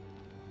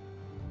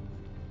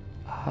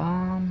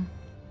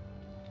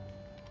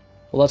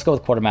 Well, let's go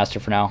with Quartermaster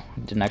for now.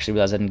 Didn't actually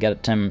realize I didn't get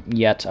it to him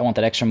yet. I want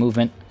that extra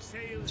movement.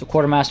 So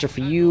Quartermaster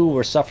for you.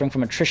 We're suffering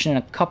from attrition in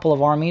a couple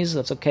of armies.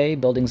 That's okay.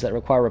 Buildings that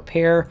require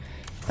repair.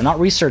 We're not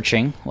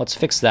researching. Let's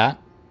fix that.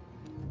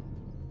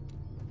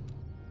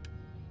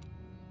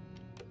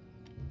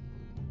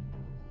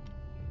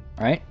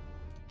 Alright.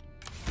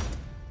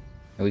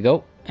 There we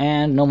go.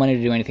 And no money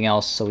to do anything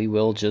else, so we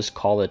will just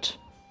call it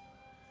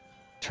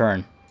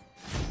turn.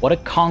 What a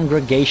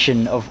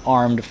congregation of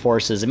armed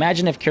forces.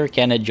 Imagine if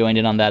Kirken had joined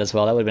in on that as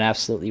well. That would have been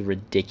absolutely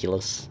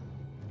ridiculous.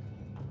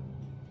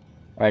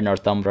 Alright,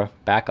 Northumbria,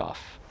 back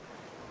off.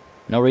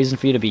 No reason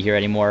for you to be here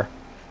anymore.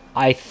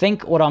 I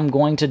think what I'm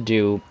going to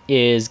do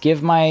is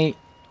give my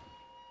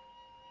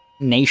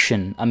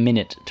nation a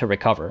minute to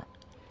recover.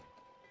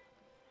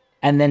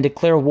 And then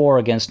declare war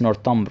against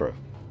Northumbria.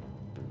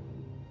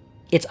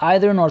 It's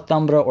either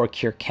Northumbria or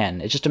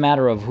Kirken. It's just a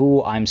matter of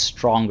who I'm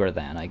stronger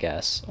than, I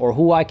guess. Or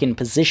who I can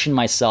position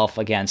myself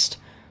against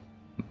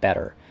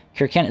better.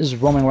 Kirken is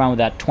roaming around with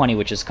that 20,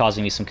 which is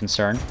causing me some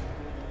concern.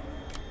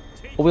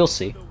 But we'll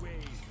see.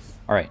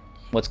 Alright,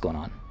 what's going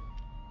on?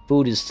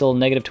 Food is still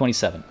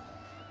 -27.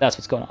 That's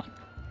what's going on.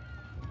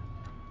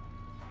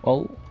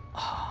 Well,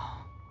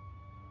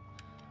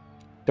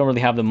 don't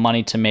really have the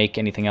money to make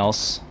anything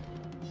else.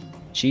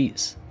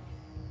 Jeez.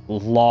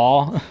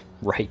 Law?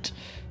 Right.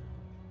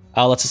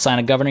 Let's assign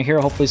a governor here.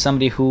 Hopefully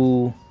somebody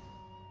who...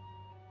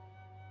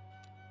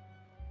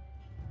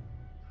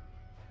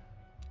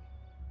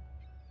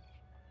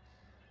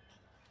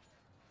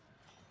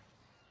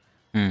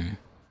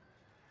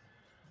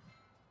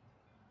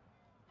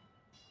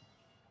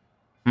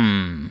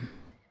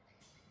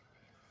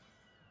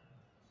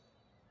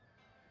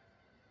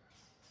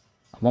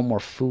 I want more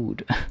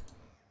food.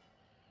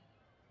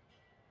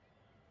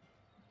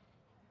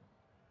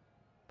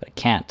 But I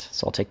can't,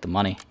 so I'll take the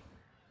money.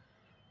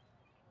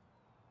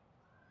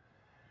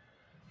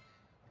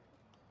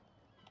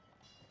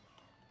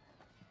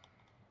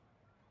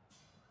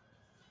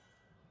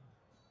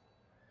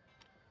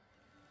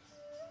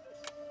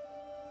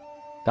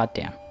 God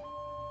damn.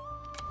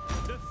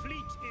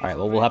 Alright,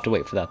 well, we'll have to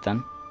wait for that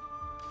then.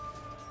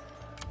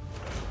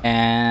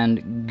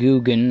 And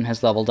Guggen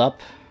has leveled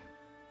up.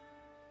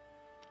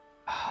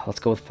 Let's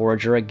go with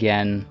Forager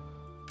again.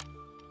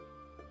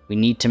 We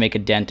need to make a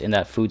dent in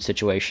that food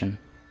situation.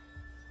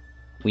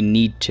 We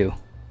need to.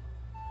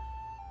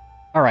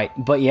 Alright,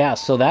 but yeah,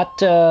 so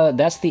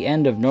that's the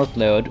end of North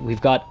Leod.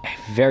 We've got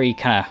a very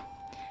kind of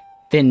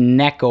thin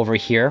neck over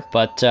here,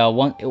 but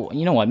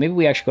you know what, maybe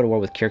we actually go to war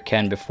with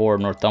Kirken before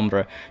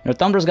Northumbria.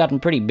 Northumbria's gotten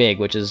pretty big,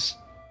 which is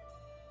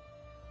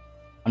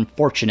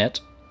unfortunate.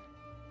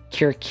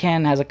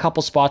 Kirken has a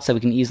couple spots that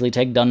we can easily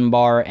take.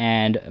 Dunbar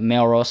and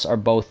Melrose are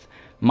both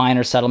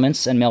minor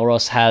settlements, and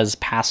Melrose has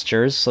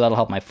pastures, so that'll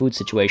help my food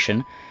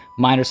situation.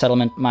 Minor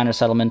settlement, minor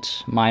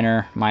settlement,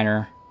 minor,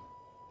 minor.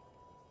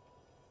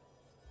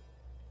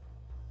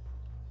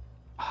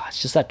 Oh,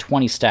 it's just that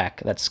 20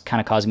 stack that's kind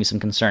of causing me some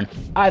concern.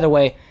 Either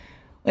way,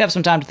 we have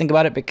some time to think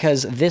about it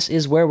because this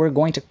is where we're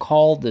going to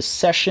call the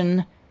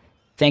session.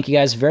 Thank you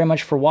guys very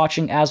much for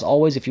watching. As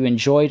always, if you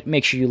enjoyed,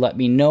 make sure you let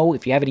me know.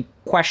 If you have any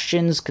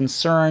questions,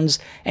 concerns,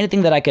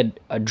 anything that I could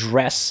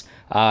address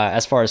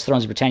as far as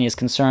Thrones of Britannia is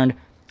concerned,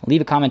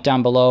 leave a comment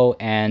down below,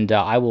 and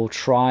I will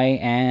try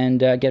and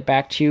get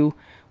back to you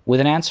with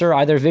an answer,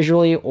 either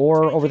visually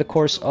or over the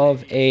course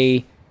of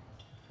a,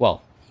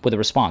 well, with a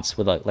response,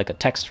 with like a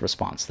text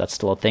response. That's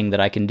still a thing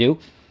that I can do.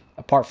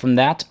 Apart from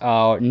that,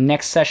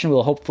 next session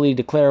we'll hopefully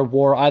declare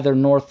war either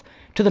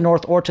to the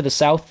north or to the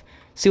south,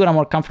 see what I'm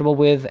more comfortable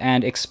with,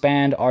 and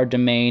expand our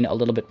domain a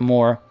little bit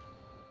more.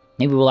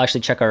 Maybe we'll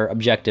actually check our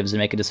objectives and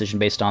make a decision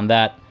based on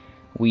that.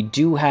 We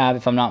do have,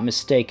 if I'm not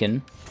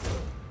mistaken,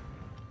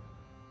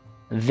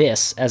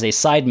 this as a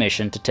side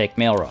mission to take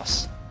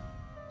Maelros.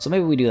 So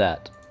maybe we do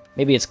that.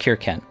 Maybe it's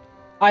Kirken.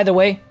 Either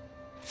way,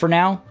 for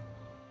now,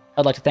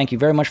 I'd like to thank you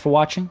very much for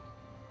watching,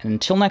 and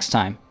until next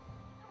time,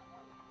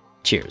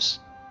 cheers.